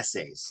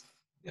essays.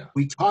 Yeah.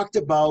 We talked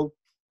about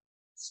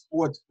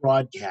sports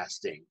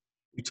broadcasting.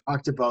 We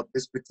talked about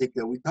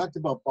we talked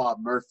about Bob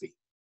Murphy.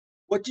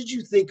 What did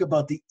you think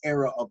about the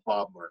era of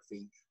Bob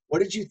Murphy? What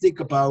did you think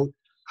about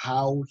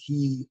how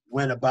he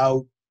went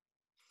about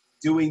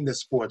doing the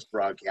sports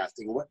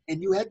broadcasting?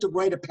 And you had to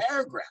write a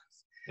paragraph.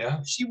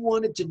 Yeah. She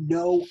wanted to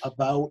know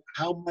about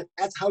how much,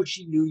 that's how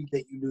she knew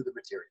that you knew the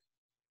material.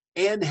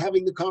 And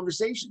having the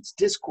conversations,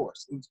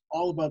 discourse. It was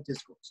all about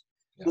discourse.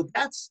 Yeah. So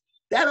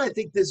that I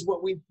think is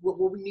what we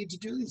need to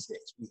do these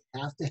days. We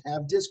have to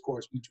have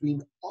discourse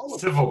between all of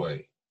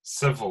civilly.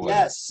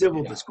 Yes,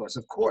 civil discourse,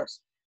 of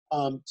course.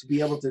 To be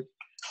able to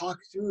talk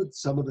through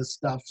some of the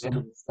stuff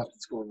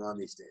that's going on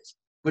these days.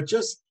 But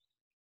just,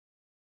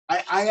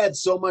 I had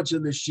so much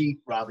in the sheet,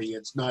 Robbie.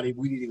 It's not even,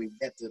 we didn't even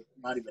get to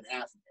not even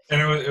half of it. And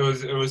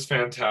it was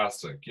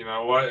fantastic. You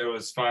know what? It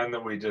was fine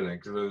that we didn't,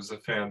 because it was a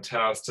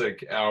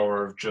fantastic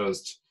hour of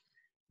just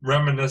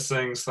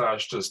reminiscing /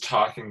 just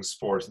talking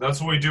sports. And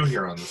that's what we do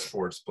here on the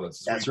Sports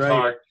Blitz. That's we right.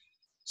 Talk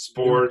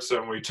sports,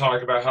 and we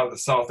talk about how the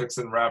Celtics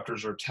and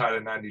Raptors are tied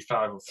at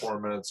 95 with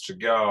 4 minutes to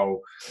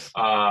go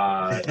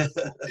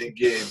in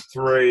Game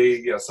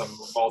 3. Yes, I'm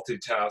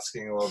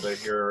multitasking a little bit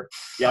here.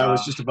 Yeah, I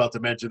was just about to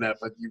mention that,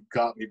 but you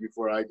caught me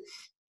before I did.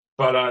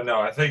 But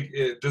no, I think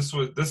this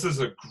was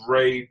a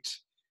great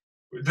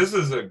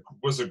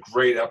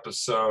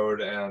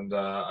episode, and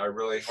I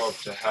really hope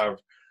to have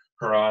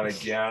her on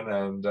again.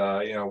 And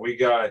we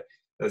got,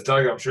 as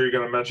Doug, I'm sure you're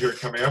going to mention here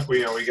coming up,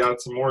 we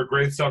got some more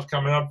great stuff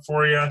coming up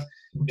for you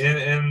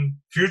in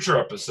future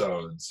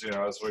episodes,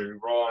 as we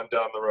roll on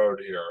down the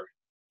road here.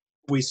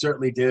 We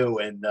certainly do,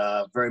 and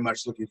very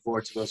much looking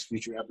forward to those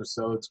future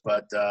episodes.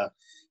 But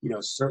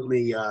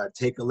certainly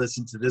take a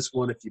listen to this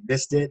one if you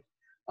missed it.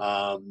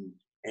 And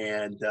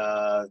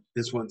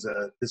this one's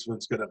going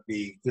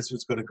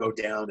to go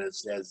down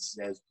as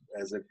a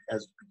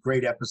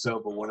great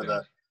episode,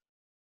 but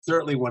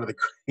certainly one of the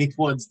great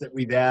ones that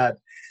we've had.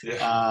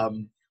 Yeah.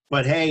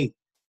 But hey,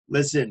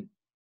 listen,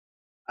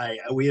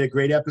 we had a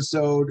great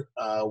episode.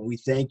 We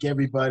thank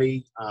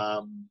everybody.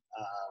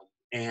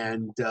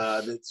 And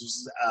this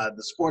is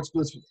the Sports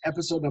Blitz with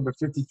episode number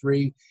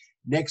 53.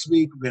 Next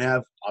week, we're going to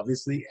have,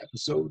 obviously,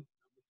 episode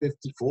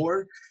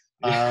 54.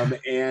 And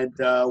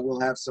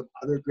we'll have some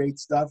other great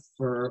stuff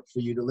for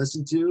you to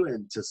listen to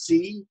and to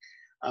see.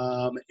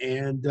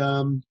 And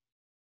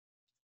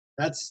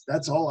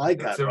That's all I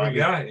got. That's what we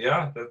got.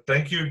 Yeah.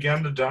 Thank you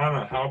again to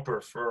Donna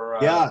Halper for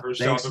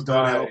thanks to stopping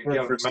Donna by. Halper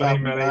Again, for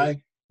stopping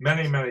by.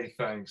 Many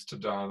thanks to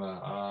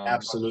Donna.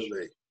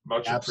 Absolutely.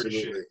 Much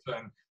Absolutely. appreciated.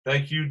 And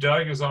thank you,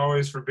 Doug, as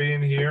always, for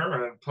being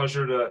here. And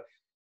pleasure to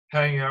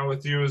hang out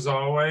with you as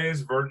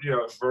always,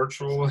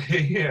 virtually.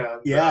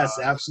 And, yes,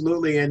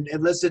 absolutely. And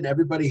listen,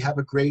 everybody have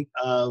a great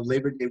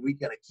Labor Day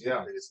weekend.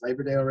 It's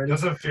Labor Day already.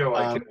 Doesn't feel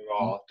like it at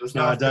all.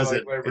 No, it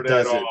doesn't. Labor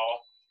Day at all.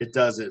 It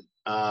doesn't.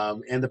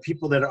 And the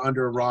people that are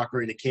under a rock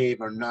or in a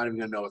cave are not even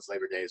going to know it's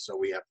Labor Day, so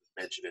we have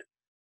to mention it.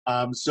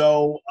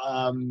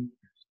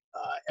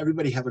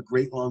 Everybody have a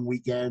great long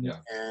weekend,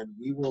 and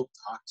we will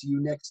talk to you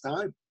next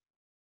time.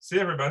 See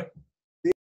you, everybody.